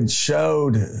 but it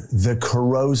showed the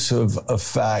corrosive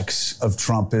effects of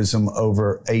Trumpism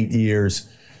over 8 years,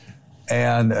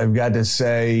 and I've got to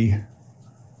say.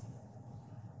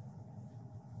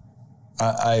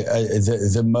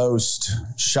 The most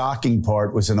shocking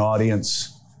part was an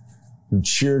audience who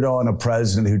cheered on a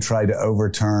president who tried to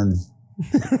overturn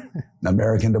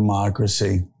American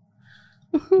democracy.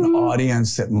 An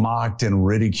audience that mocked and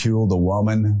ridiculed a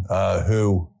woman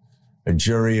who a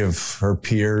jury of her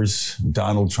peers,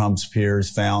 Donald Trump's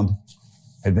peers, found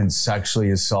had been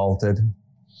sexually assaulted.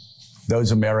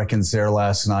 Those Americans there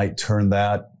last night turned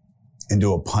that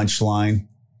into a punchline.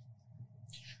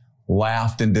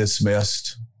 Laughed and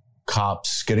dismissed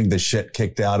cops getting the shit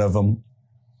kicked out of them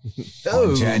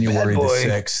on January the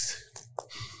 6th,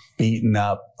 beaten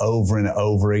up over and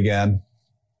over again,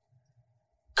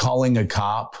 calling a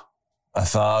cop a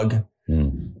thug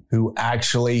who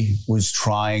actually was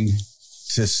trying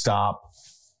to stop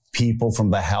people from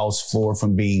the House floor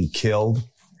from being killed.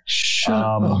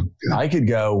 I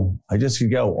just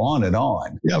could go on and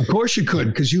on. Yeah, of course you could,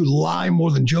 because you lie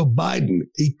more than Joe Biden.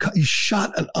 He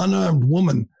shot an unarmed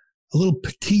woman, a little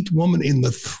petite woman in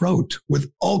the throat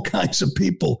with all kinds of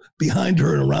people behind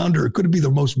her and around her. It could be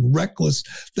the most reckless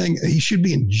thing. He should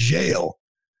be in jail.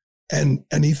 And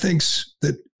he thinks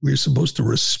that we're supposed to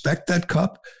respect that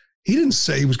cop. He didn't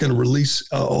say he was going to release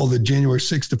all the January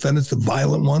 6th defendants, the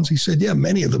violent ones. He said, yeah,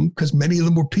 many of them, because many of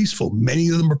them were peaceful. Many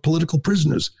of them are political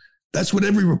prisoners. That's what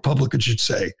every Republican should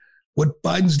say. What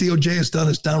Biden's DOJ has done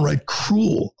is downright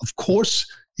cruel. Of course,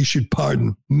 you should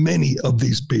pardon many of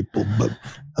these people. But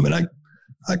I mean,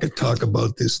 I could talk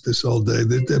about this all day.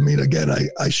 I mean, again,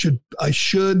 I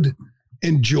should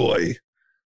enjoy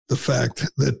the fact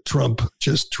that Trump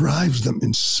just drives them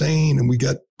insane. And we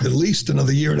got at least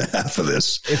another year and a half of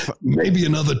this, maybe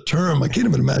another term. I can't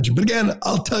even imagine. But again,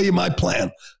 I'll tell you my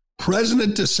plan.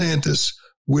 President DeSantis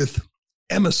with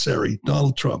emissary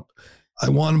Donald Trump. I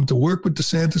want him to work with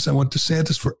DeSantis. I want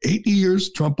DeSantis for 8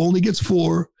 years. Trump only gets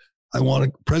 4. I want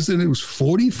a president who's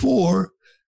 44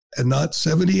 and not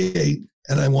 78.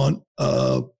 And I want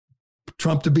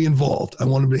Trump to be involved. I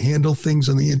want him to handle things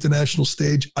on the international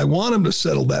stage. I want him to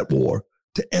settle that war,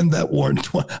 to end that war. I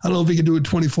don't know if he can do it in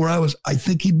 24 hours. I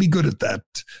think he'd be good at that.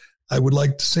 I would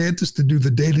like DeSantis to do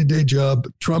the day-to-day job,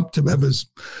 Trump to have his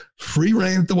free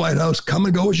reign at the White House, come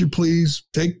and go as you please,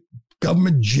 take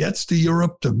government jets to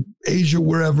Europe, to Asia,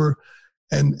 wherever,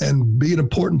 and be an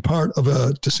important part of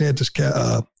a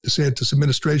DeSantis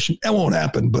administration. It won't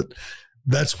happen, but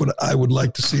that's what I would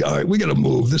like to see. All right, we got to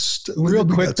move this. Real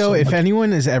quick, though, if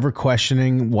anyone is ever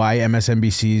questioning why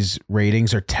MSNBC's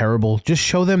ratings are terrible, just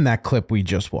show them that clip we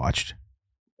just watched.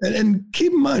 And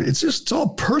keep in mind, it's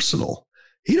all personal.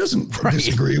 He doesn't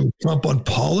disagree with Trump on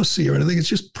policy or anything. It's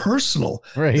just personal.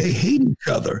 Right. They hate each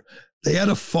other. They had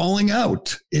a falling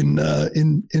out in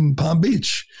Palm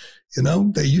Beach.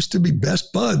 They used to be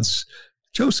best buds.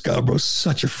 Joe Scarborough's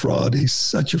such a fraud. He's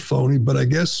such a phony, but I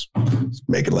guess he's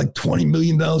making like $20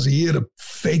 million a year to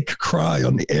fake cry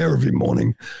on the air every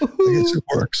morning. I guess it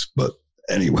works. But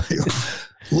anyway,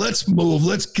 let's move.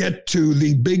 Let's get to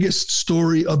the biggest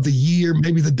story of the year,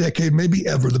 maybe the decade, maybe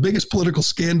ever. The biggest political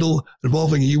scandal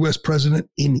involving a U.S. president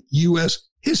in U.S.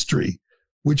 history,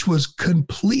 which was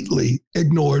completely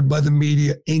ignored by the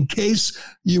media. In case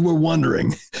you were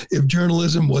wondering if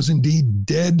journalism was indeed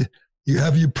dead, you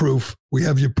have your proof. We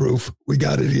have your proof. We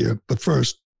got it here. But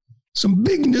first, some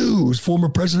big news. Former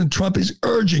President Trump is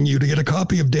urging you to get a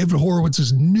copy of David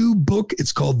Horowitz's new book.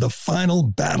 It's called The Final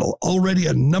Battle. Already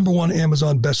a #1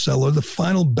 Amazon bestseller, The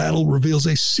Final Battle reveals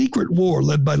a secret war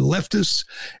led by leftists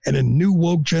and a new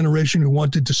woke generation who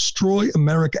want to destroy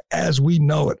America as we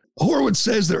know it. Horowitz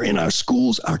says they're in our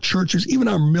schools, our churches, even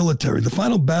our military. The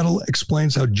Final Battle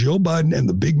explains how Joe Biden and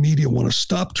the big media want to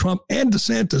stop Trump and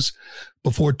DeSantis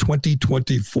before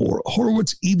 2024.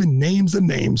 Horowitz even names the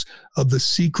names of the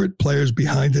secret players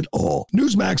behind it all.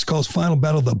 Newsmax calls Final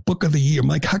Battle the book of the year.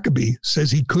 Mike Huckabee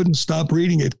says he couldn't stop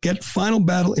reading it. Get Final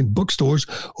Battle in bookstores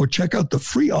or check out the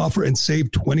free offer and save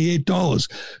 $28.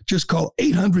 Just call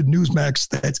 800-NEWSMAX.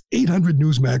 That's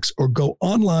 800-NEWSMAX, or go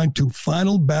online to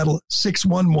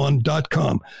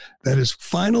finalbattle611.com. That is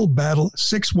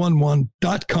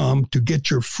finalbattle611.com to get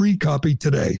your free copy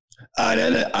today.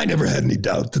 I never had any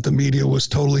doubt that the media was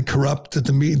totally corrupt,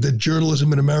 that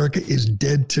journalism in America is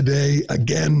dead today.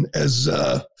 Again, as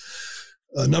a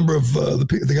number of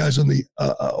the guys on the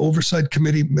Oversight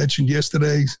Committee mentioned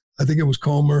yesterday, I think it was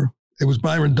Comer, it was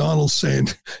Byron Donalds saying,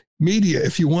 media,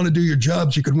 if you want to do your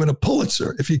jobs, you could win a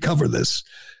Pulitzer if you cover this.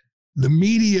 The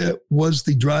media was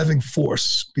the driving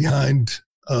force behind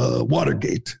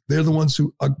Watergate. They're the ones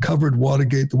who uncovered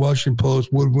Watergate, the Washington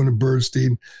Post, Woodward and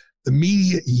Bernstein. The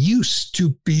media used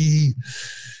to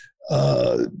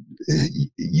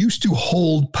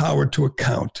hold power to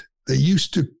account. They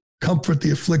used to comfort the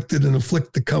afflicted and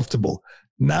afflict the comfortable.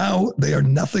 Now they are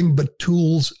nothing but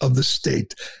tools of the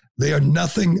state. They are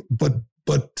nothing but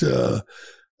a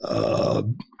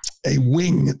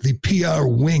wing, the PR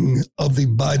wing of the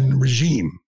Biden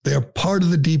regime. They are part of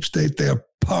the deep state. They are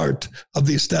part of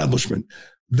the establishment.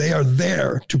 They are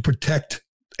there to protect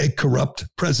a corrupt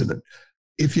president.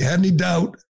 If you had any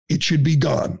doubt, it should be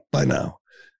gone by now.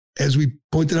 As we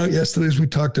pointed out yesterday, as we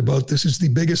talked about, this is the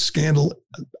biggest scandal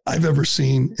I've ever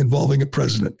seen involving a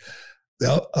president.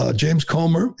 James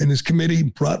Comer and his committee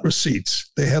brought receipts.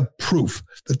 They have proof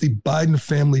that the Biden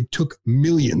family took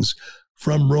millions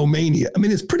from Romania. I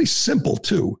mean, it's pretty simple,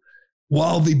 too.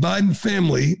 While the Biden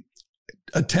family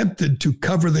attempted to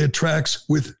cover their tracks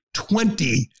with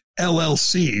 20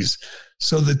 LLCs,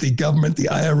 so that the government, the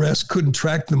IRS, couldn't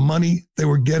track the money they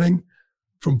were getting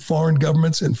from foreign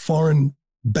governments and foreign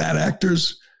bad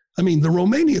actors. I mean, the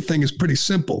Romania thing is pretty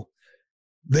simple.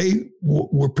 They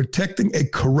were protecting a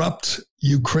corrupt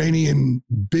Ukrainian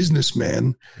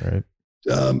businessman. Right.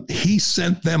 He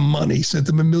sent them money, sent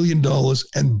them $1 million,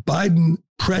 and Biden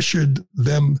pressured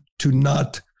them to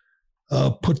not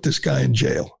put this guy in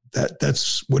jail.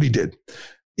 That's what he did.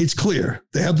 It's clear.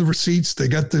 They have the receipts. They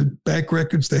got the bank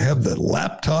records. They have the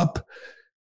laptop.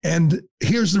 And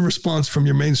here's the response from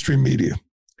your mainstream media.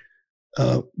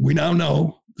 We now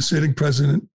know the sitting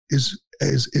president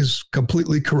is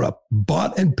completely corrupt,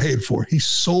 bought and paid for. He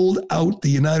sold out the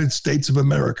United States of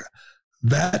America.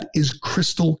 That is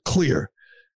crystal clear.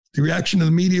 The reaction of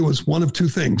the media was one of two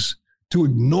things: to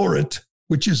ignore it,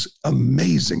 which is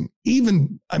amazing.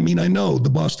 I know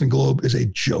the Boston Globe is a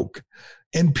joke.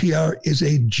 NPR is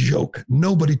a joke.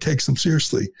 Nobody takes them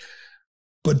seriously.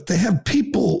 But they have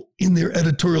people in their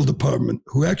editorial department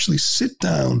who actually sit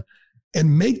down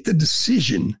and make the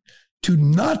decision to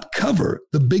not cover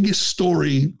the biggest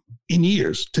story in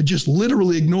years, to just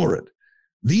literally ignore it.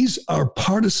 These are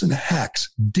partisan hacks,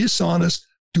 dishonest,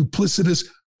 duplicitous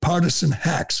partisan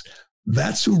hacks.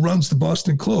 That's who runs the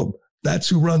Boston Globe. That's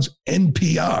who runs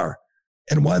NPR.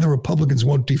 And why the Republicans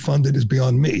won't defund it is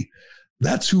beyond me.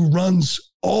 That's who runs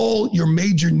all your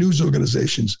major news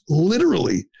organizations.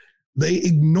 Literally, they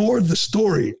ignore the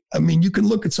story. I mean, you can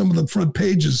look at some of the front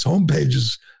pages, home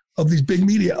pages of these big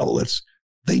media outlets.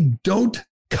 They don't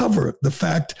cover the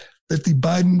fact that the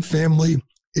Biden family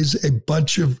is a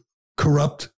bunch of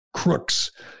corrupt crooks.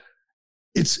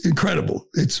 It's incredible.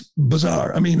 It's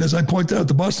bizarre. I mean, as I pointed out,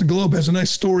 the Boston Globe has a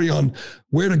nice story on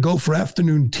where to go for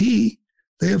afternoon tea.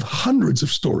 They have hundreds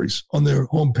of stories on their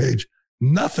homepage.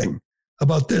 Nothing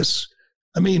about this.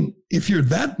 I mean, if you're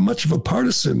that much of a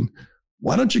partisan,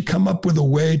 why don't you come up with a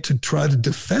way to try to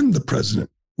defend the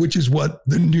president, which is what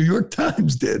the New York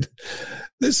Times did.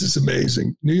 This is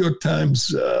amazing. New York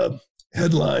Times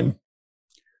headline.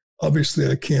 Obviously,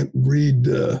 I can't read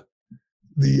the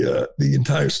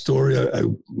entire story. I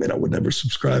would never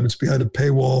subscribe. It's behind a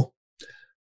paywall.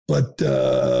 But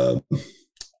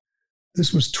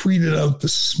this was tweeted out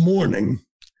this morning.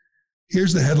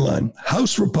 Here's the headline.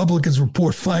 House Republicans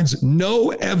report finds no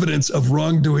evidence of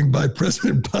wrongdoing by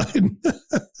President Biden.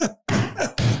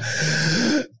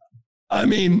 I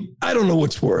mean, I don't know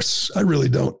what's worse. I really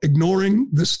don't. Ignoring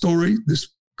this story, this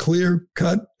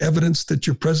clear-cut evidence that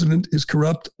your president is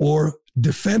corrupt, or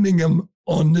defending him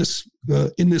on this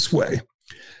in this way.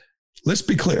 Let's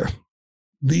be clear.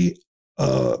 The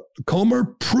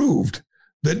Comer proved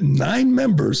that 9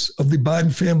 members of the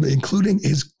Biden family, including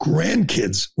his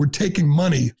grandkids, were taking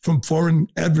money from foreign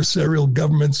adversarial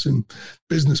governments and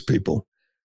business people.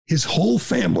 His whole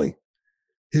family,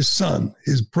 his son,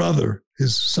 his brother,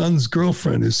 his son's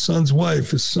girlfriend, his son's wife,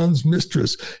 his son's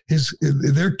mistress,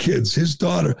 their kids, his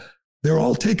daughter, they're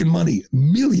all taking money,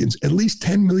 millions, at least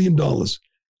 $10 million.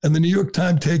 And the New York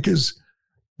Times take is,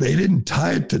 they didn't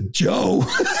tie it to Joe.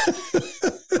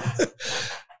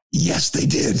 Yes, they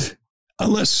did.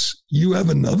 Unless you have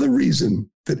another reason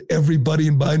that everybody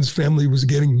in Biden's family was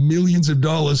getting millions of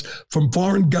dollars from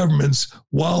foreign governments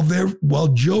while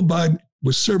Joe Biden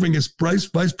was serving as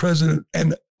vice president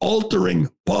and altering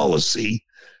policy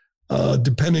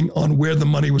depending on where the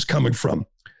money was coming from.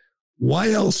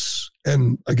 Why else?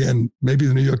 And again, maybe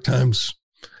the New York Times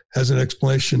has an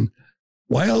explanation.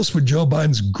 Why else would Joe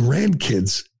Biden's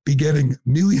grandkids be getting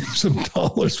millions of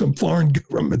dollars from foreign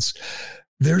governments?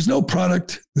 There's no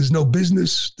product, there's no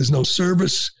business, there's no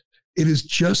service. It is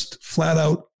just flat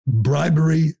out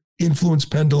bribery, influence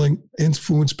peddling,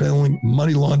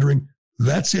 money laundering.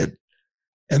 That's it.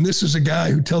 And this is a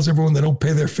guy who tells everyone they don't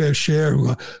pay their fair share,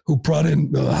 who brought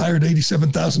in, hired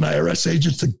 87,000 IRS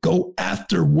agents to go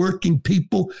after working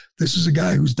people. This is a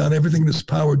guy who's done everything in his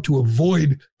power to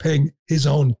avoid paying his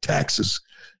own taxes.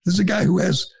 This is a guy who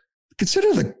has,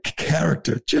 consider the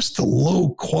character, just the low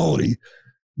quality,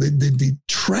 the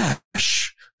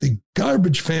trash, the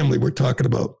garbage family we're talking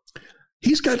about.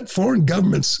 He's got foreign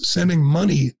governments sending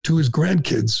money to his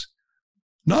grandkids.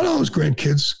 Not all his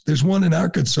grandkids. There's one in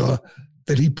Arkansas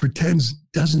that he pretends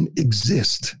doesn't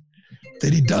exist,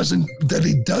 that he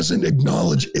doesn't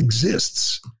acknowledge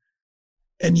exists.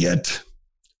 And yet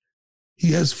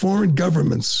he has foreign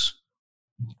governments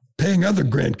paying other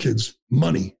grandkids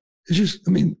money. It's just,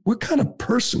 I mean, what kind of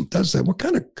person does that? What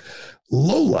kind of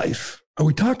lowlife are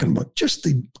we talking about? This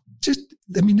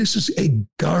is a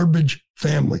garbage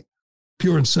family,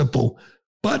 pure and simple.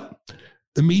 But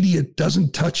the media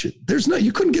doesn't touch it.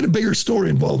 You couldn't get a bigger story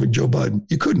involving Joe Biden.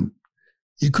 You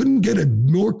couldn't get a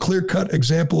more clear-cut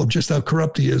example of just how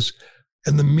corrupt he is,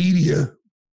 and the media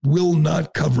will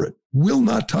not cover it, will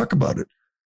not talk about it.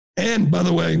 And by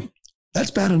the way,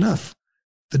 that's bad enough.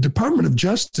 The Department of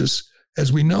Justice,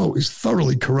 as we know, is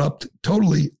thoroughly corrupt,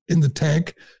 totally in the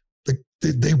tank.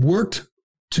 They worked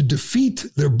to defeat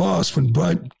their boss when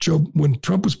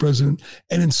Trump was president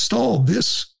and install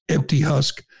this empty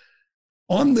husk.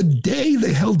 On the day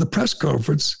they held the press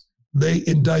conference, they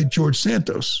indict George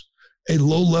Santos, a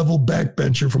low-level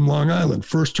backbencher from Long Island,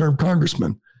 first-term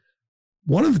congressman.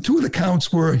 Two of the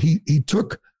counts were he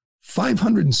took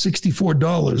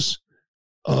 $564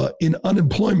 in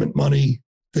unemployment money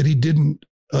that he didn't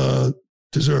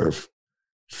deserve.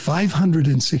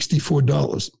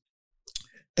 $564.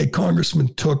 A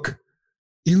congressman took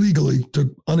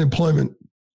unemployment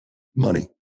money.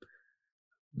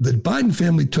 The Biden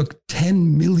family took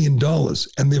 $10 million,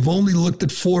 and they've only looked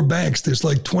at 4 banks. There's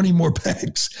like 20 more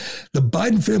banks. The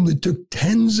Biden family took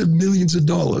tens of millions of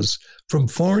dollars from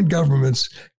foreign governments,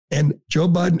 and Joe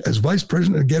Biden, as vice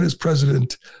president, again as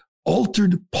president,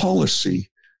 altered policy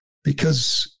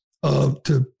because for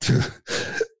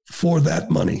that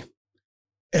money.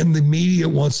 And the media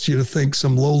wants you to think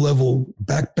some low-level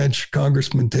backbench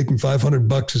congressman taking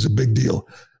 $500 is a big deal.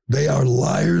 They are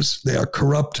liars. They are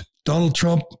corrupt. Donald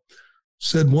Trump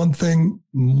said one thing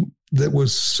that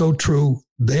was so true.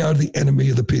 They are the enemy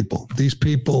of the people. These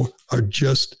people are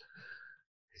just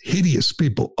hideous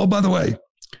people. Oh, by the way,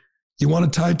 you want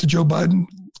to tie it to Joe Biden?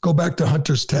 Go back to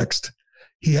Hunter's text.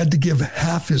 He had to give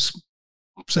half his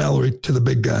salary to the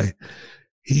big guy.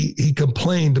 He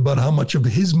complained about how much of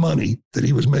his money that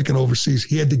he was making overseas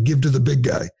he had to give to the big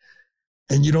guy.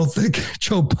 And you don't think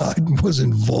Joe Biden was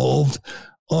involved?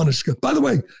 Honest. By the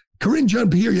way, Karine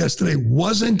Jean-Pierre yesterday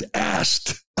wasn't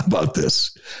asked about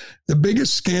this, the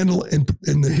biggest scandal in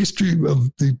the history of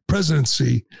the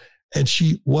presidency, and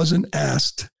she wasn't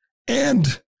asked.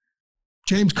 And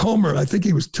James Comer, I think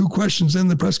he was 2 questions in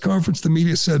the press conference, the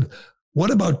media said,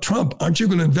 What about Trump? Aren't you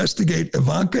going to investigate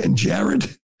Ivanka and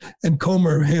Jared? And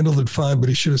Comer handled it fine, but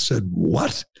he should have said,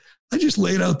 what? I just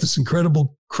laid out this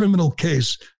incredible criminal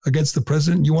case against the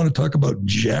president. You want to talk about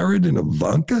Jared and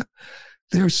Ivanka?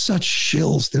 They're such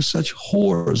shills. They're such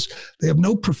whores. They have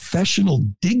no professional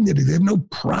dignity. They have no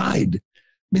pride. I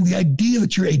mean, the idea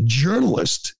that you're a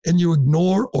journalist and you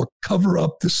ignore or cover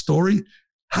up the story,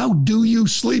 how do you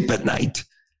sleep at night?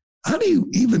 How do you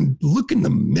even look in the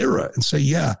mirror and say,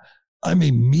 yeah, I'm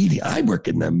a media. I work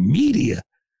in the media.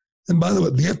 And by the way,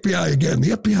 the FBI, again,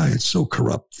 the FBI is so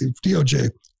corrupt. The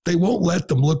DOJ, they won't let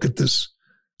them look at this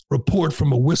report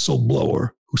from a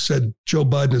whistleblower who said Joe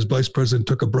Biden as vice president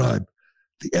took a bribe.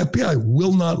 The FBI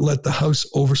will not let the House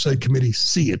Oversight Committee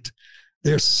see it.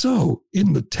 They're so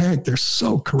in the tank. They're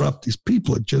so corrupt. These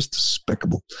people are just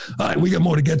despicable. All right, we got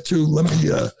more to get to.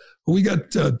 We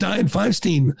got Dianne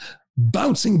Feinstein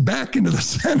bouncing back into the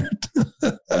Senate.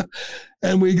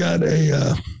 And we got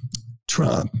a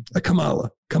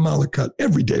Kamala cut.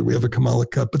 Every day we have a Kamala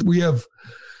cut, but we have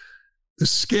the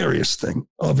scariest thing.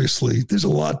 Obviously, there's a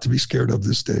lot to be scared of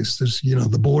these days. There's,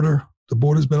 the border. The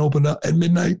border's been opened up. At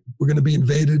midnight, we're going to be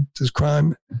invaded. There's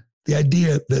crime. The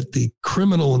idea that the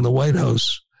criminal in the White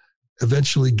House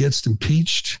eventually gets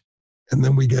impeached, and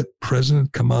then we get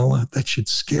President Kamala, that should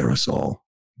scare us all.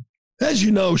 As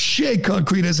you know, Shea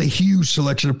Concrete has a huge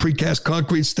selection of precast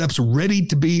concrete steps ready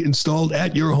to be installed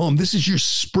at your home. This is your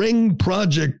spring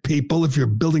project, people. If you're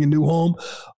building a new home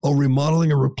or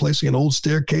remodeling or replacing an old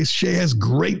staircase, Shea has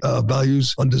great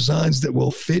values on designs that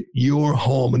will fit your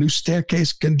home. A new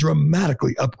staircase can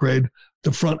dramatically upgrade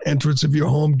the front entrance of your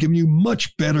home, giving you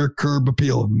much better curb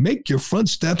appeal. Make your front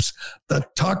steps the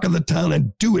talk of the town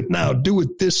and do it now. Do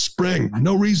it this spring.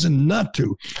 No reason not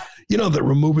to. You know that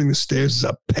removing the stairs is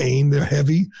a pain. They're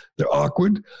heavy. They're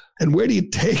awkward. And where do you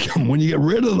take them when you get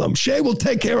rid of them? Shea will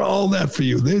take care of all that for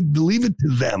you. Leave it to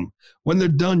them. When they're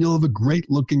done, you'll have a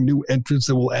great-looking new entrance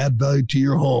that will add value to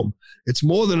your home. It's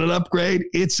more than an upgrade.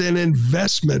 It's an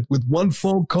investment. With one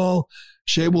phone call,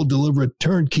 Shea will deliver a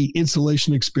turnkey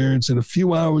installation experience. In a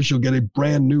few hours, you'll get a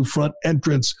brand new front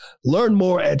entrance. Learn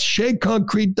more at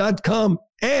SheaConcrete.com.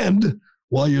 And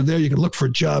while you're there, you can look for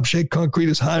a job. Shea Concrete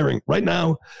is hiring. Right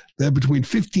now, they have between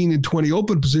 15 and 20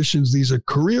 open positions. These are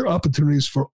career opportunities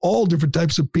for all different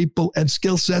types of people and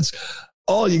skill sets.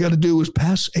 All you got to do is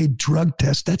pass a drug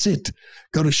test. That's it.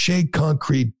 Go to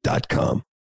SheaConcrete.com.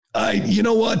 You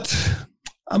know what?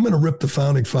 I'm going to rip the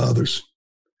founding fathers.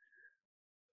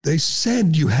 They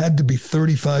said you had to be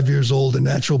 35 years old, a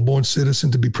natural-born citizen,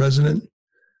 to be president.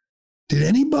 Did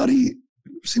anybody,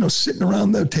 sitting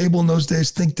around the table in those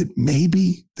days think that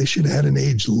maybe they should have had an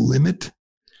age limit?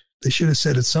 They should have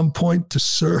said at some point to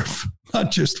serve,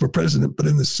 not just for president, but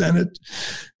in the Senate,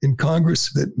 in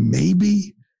Congress, that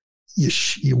maybe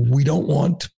we don't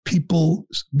want people,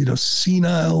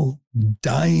 senile,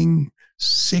 dying,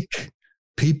 sick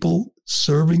people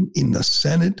serving in the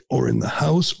Senate or in the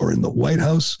House or in the White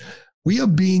House. We are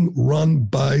being run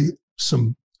by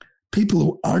some people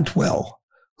who aren't well,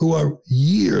 who are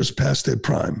years past their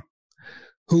prime,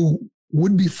 who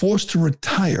would be forced to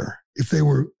retire if they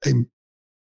were a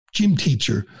gym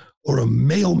teacher or a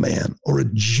mailman or a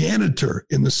janitor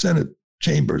in the Senate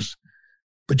chambers.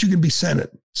 But you can be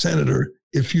senator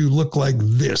if you look like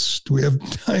this. Do we have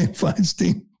Dianne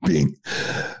Feinstein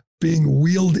being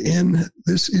wheeled in?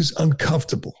 This is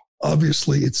uncomfortable.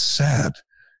 Obviously, it's sad.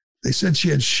 They said she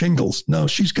had shingles. No,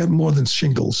 she's got more than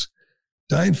shingles.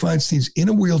 Dianne Feinstein's in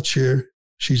a wheelchair.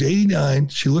 She's 89.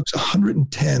 She looks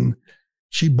 110.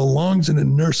 She belongs in a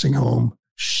nursing home.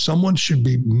 Someone should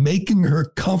be making her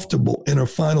comfortable in her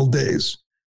final days.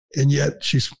 And yet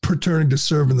she's returning to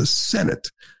serve in the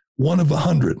Senate, one of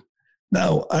 100.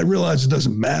 Now, I realize it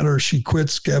doesn't matter. She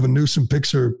quits. Gavin Newsom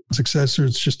picks her successor.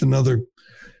 It's just another,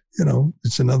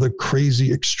 it's another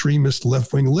crazy extremist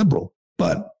left-wing liberal.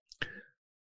 But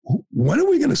when are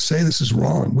we going to say this is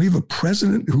wrong? We have a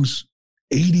president who's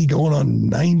 80 going on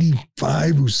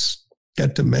 95, who's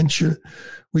got dementia.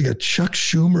 We got Chuck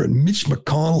Schumer and Mitch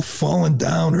McConnell falling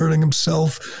down, hurting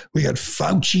himself. We got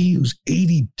Fauci, who's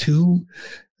 82,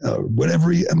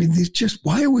 whatever. These just,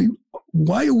 why are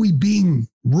we being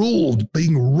ruled,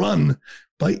 being run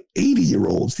by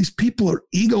 80-year-olds? These people are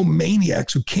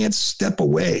egomaniacs who can't step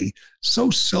away, so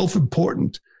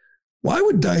self-important. Why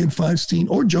would Dianne Feinstein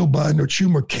or Joe Biden or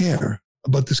Schumer care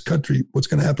about this country, what's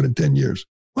going to happen in 10 years?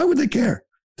 Why would they care?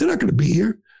 They're not going to be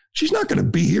here. She's not going to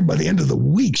be here by the end of the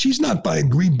week. She's not buying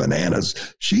green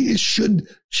bananas. She should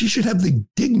have the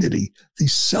dignity, the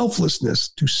selflessness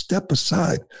to step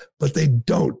aside, but they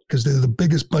don't, because they're the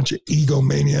biggest bunch of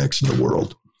egomaniacs in the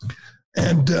world.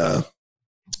 And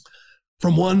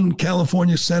from one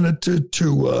California senator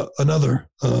to another,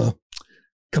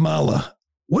 Kamala.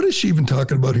 What is she even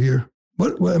talking about here?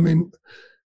 What I mean,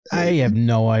 I have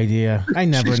no idea. I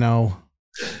never know.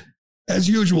 As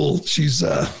usual, she's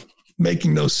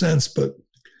making no sense, but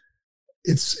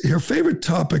it's her favorite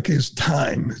topic is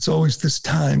time. It's always this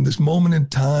time, this moment in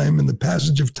time and the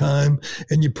passage of time,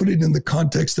 and you put it in the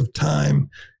context of time.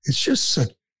 It's just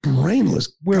such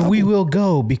brainless. Where we will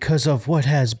go because of what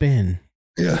has been.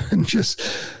 Yeah,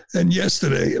 and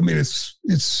yesterday, I mean,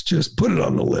 it's just put it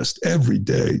on the list every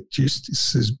day. Just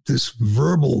this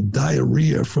verbal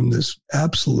diarrhea from this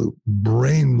absolute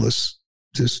brainless,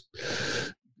 just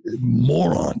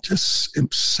moron, just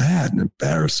sad and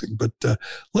embarrassing. But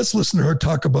let's listen to her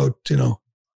talk about,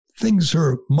 things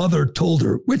her mother told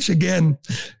her, which again,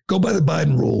 go by the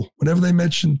Biden rule. Whenever they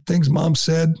mention things mom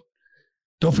said,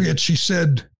 don't forget she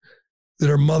said that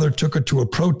her mother took her to a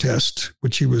protest,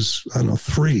 which she was,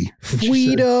 3.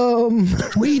 Freedom.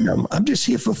 Freedom. I'm just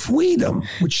here for freedom,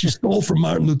 which she stole from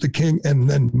Martin Luther King and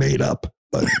then made up.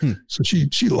 But so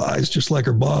she lies just like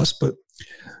her boss. But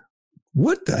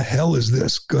what the hell is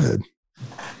this? Go ahead.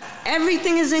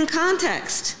 Everything is in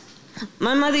context.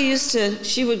 My mother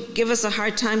she would give us a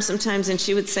hard time sometimes, and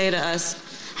she would say to us,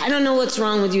 I don't know what's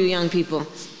wrong with you young people.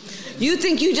 You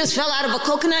think you just fell out of a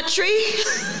coconut tree?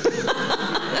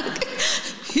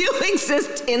 You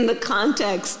exist in the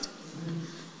context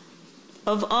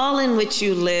of all in which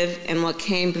you live and what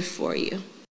came before you.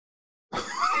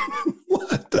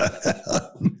 What the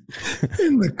hell?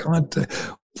 In the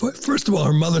context. First of all,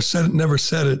 her mother said it, never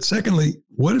said it. Secondly,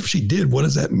 what if she did? What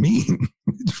does that mean?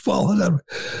 Falling out.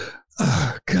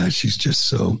 Oh, God, she's just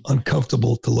so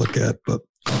uncomfortable to look at. But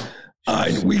all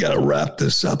right, we got to wrap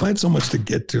this up. I had so much to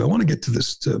get to. I want to get to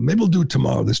this. Maybe we'll do it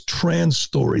tomorrow. This trans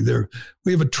story.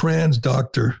 We have a trans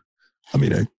doctor. I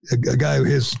mean, a guy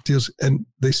who deals, and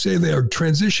they say they are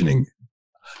transitioning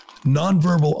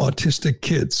nonverbal autistic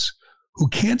kids who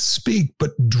can't speak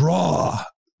but draw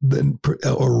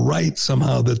or write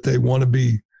somehow that they want to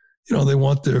be, they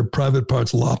want their private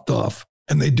parts lopped off,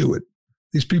 and they do it.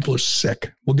 These people are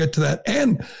sick. We'll get to that.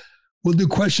 And we'll do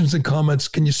questions and comments.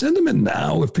 Can you send them in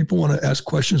now? If people want to ask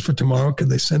questions for tomorrow, can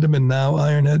they send them in now,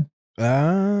 Ironhead?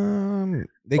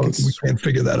 We can't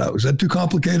figure that out. Is that too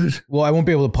complicated? Well, I won't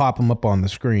be able to pop them up on the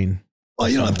screen. Well,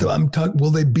 you don't have to. I'm talking.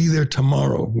 Will they be there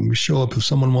tomorrow when we show up? If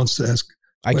someone wants to ask,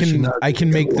 I can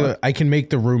make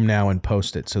the room now and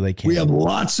post it so they can. We have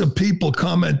lots of people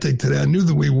commenting today. I knew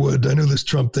that we would. I knew this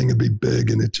Trump thing would be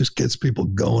big, and it just gets people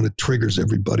going. It triggers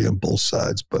everybody on both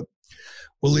sides. But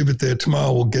we'll leave it there.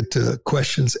 Tomorrow we'll get to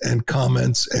questions and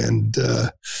comments and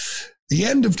the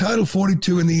end of Title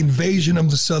 42 and the invasion of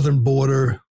the southern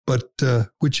border. But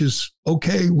which is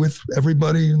okay with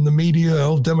everybody in the media.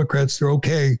 All Democrats, they're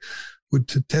okay with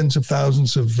tens of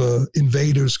thousands of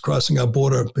invaders crossing our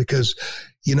border because,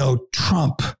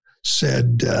 Trump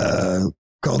said,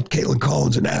 called Caitlin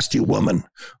Collins a nasty woman,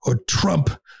 or Trump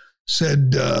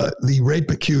said the rape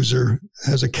accuser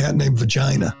has a cat named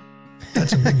Vagina.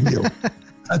 That's a big deal.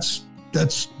 That's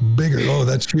bigger. Oh,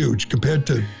 that's huge compared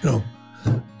to,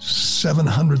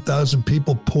 700,000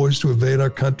 people poised to invade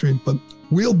our country. But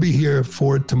we'll be here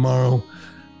for it tomorrow.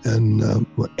 And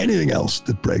anything else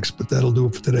that breaks, but that'll do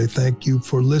it for today. Thank you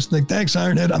for listening. Thanks,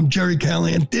 Ironhead. I'm Gerry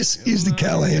Callahan. This is the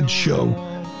Callahan Show,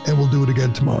 and we'll do it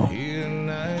again tomorrow.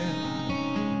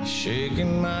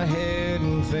 Shaking my head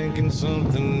and thinking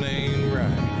something ain't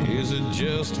right. Is it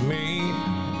just me?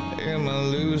 Am I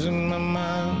losing my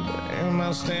mind? Am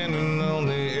I standing on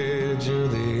the edge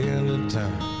of the end of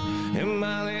time? Am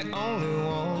I the only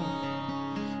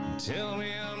one? Tell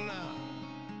me I'm not.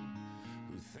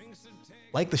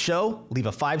 Like the show? Leave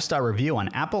a 5-star review on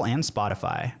Apple and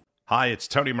Spotify. Hi, it's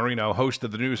Tony Marino, host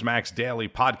of the Newsmax Daily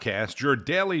Podcast, your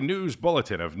daily news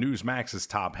bulletin of Newsmax's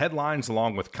top headlines,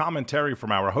 along with commentary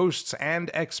from our hosts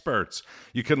and experts.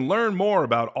 You can learn more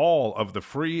about all of the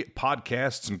free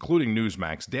podcasts, including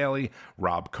Newsmax Daily,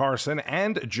 Rob Carson,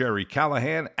 and Gerry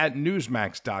Callahan at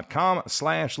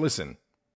newsmax.com/listen.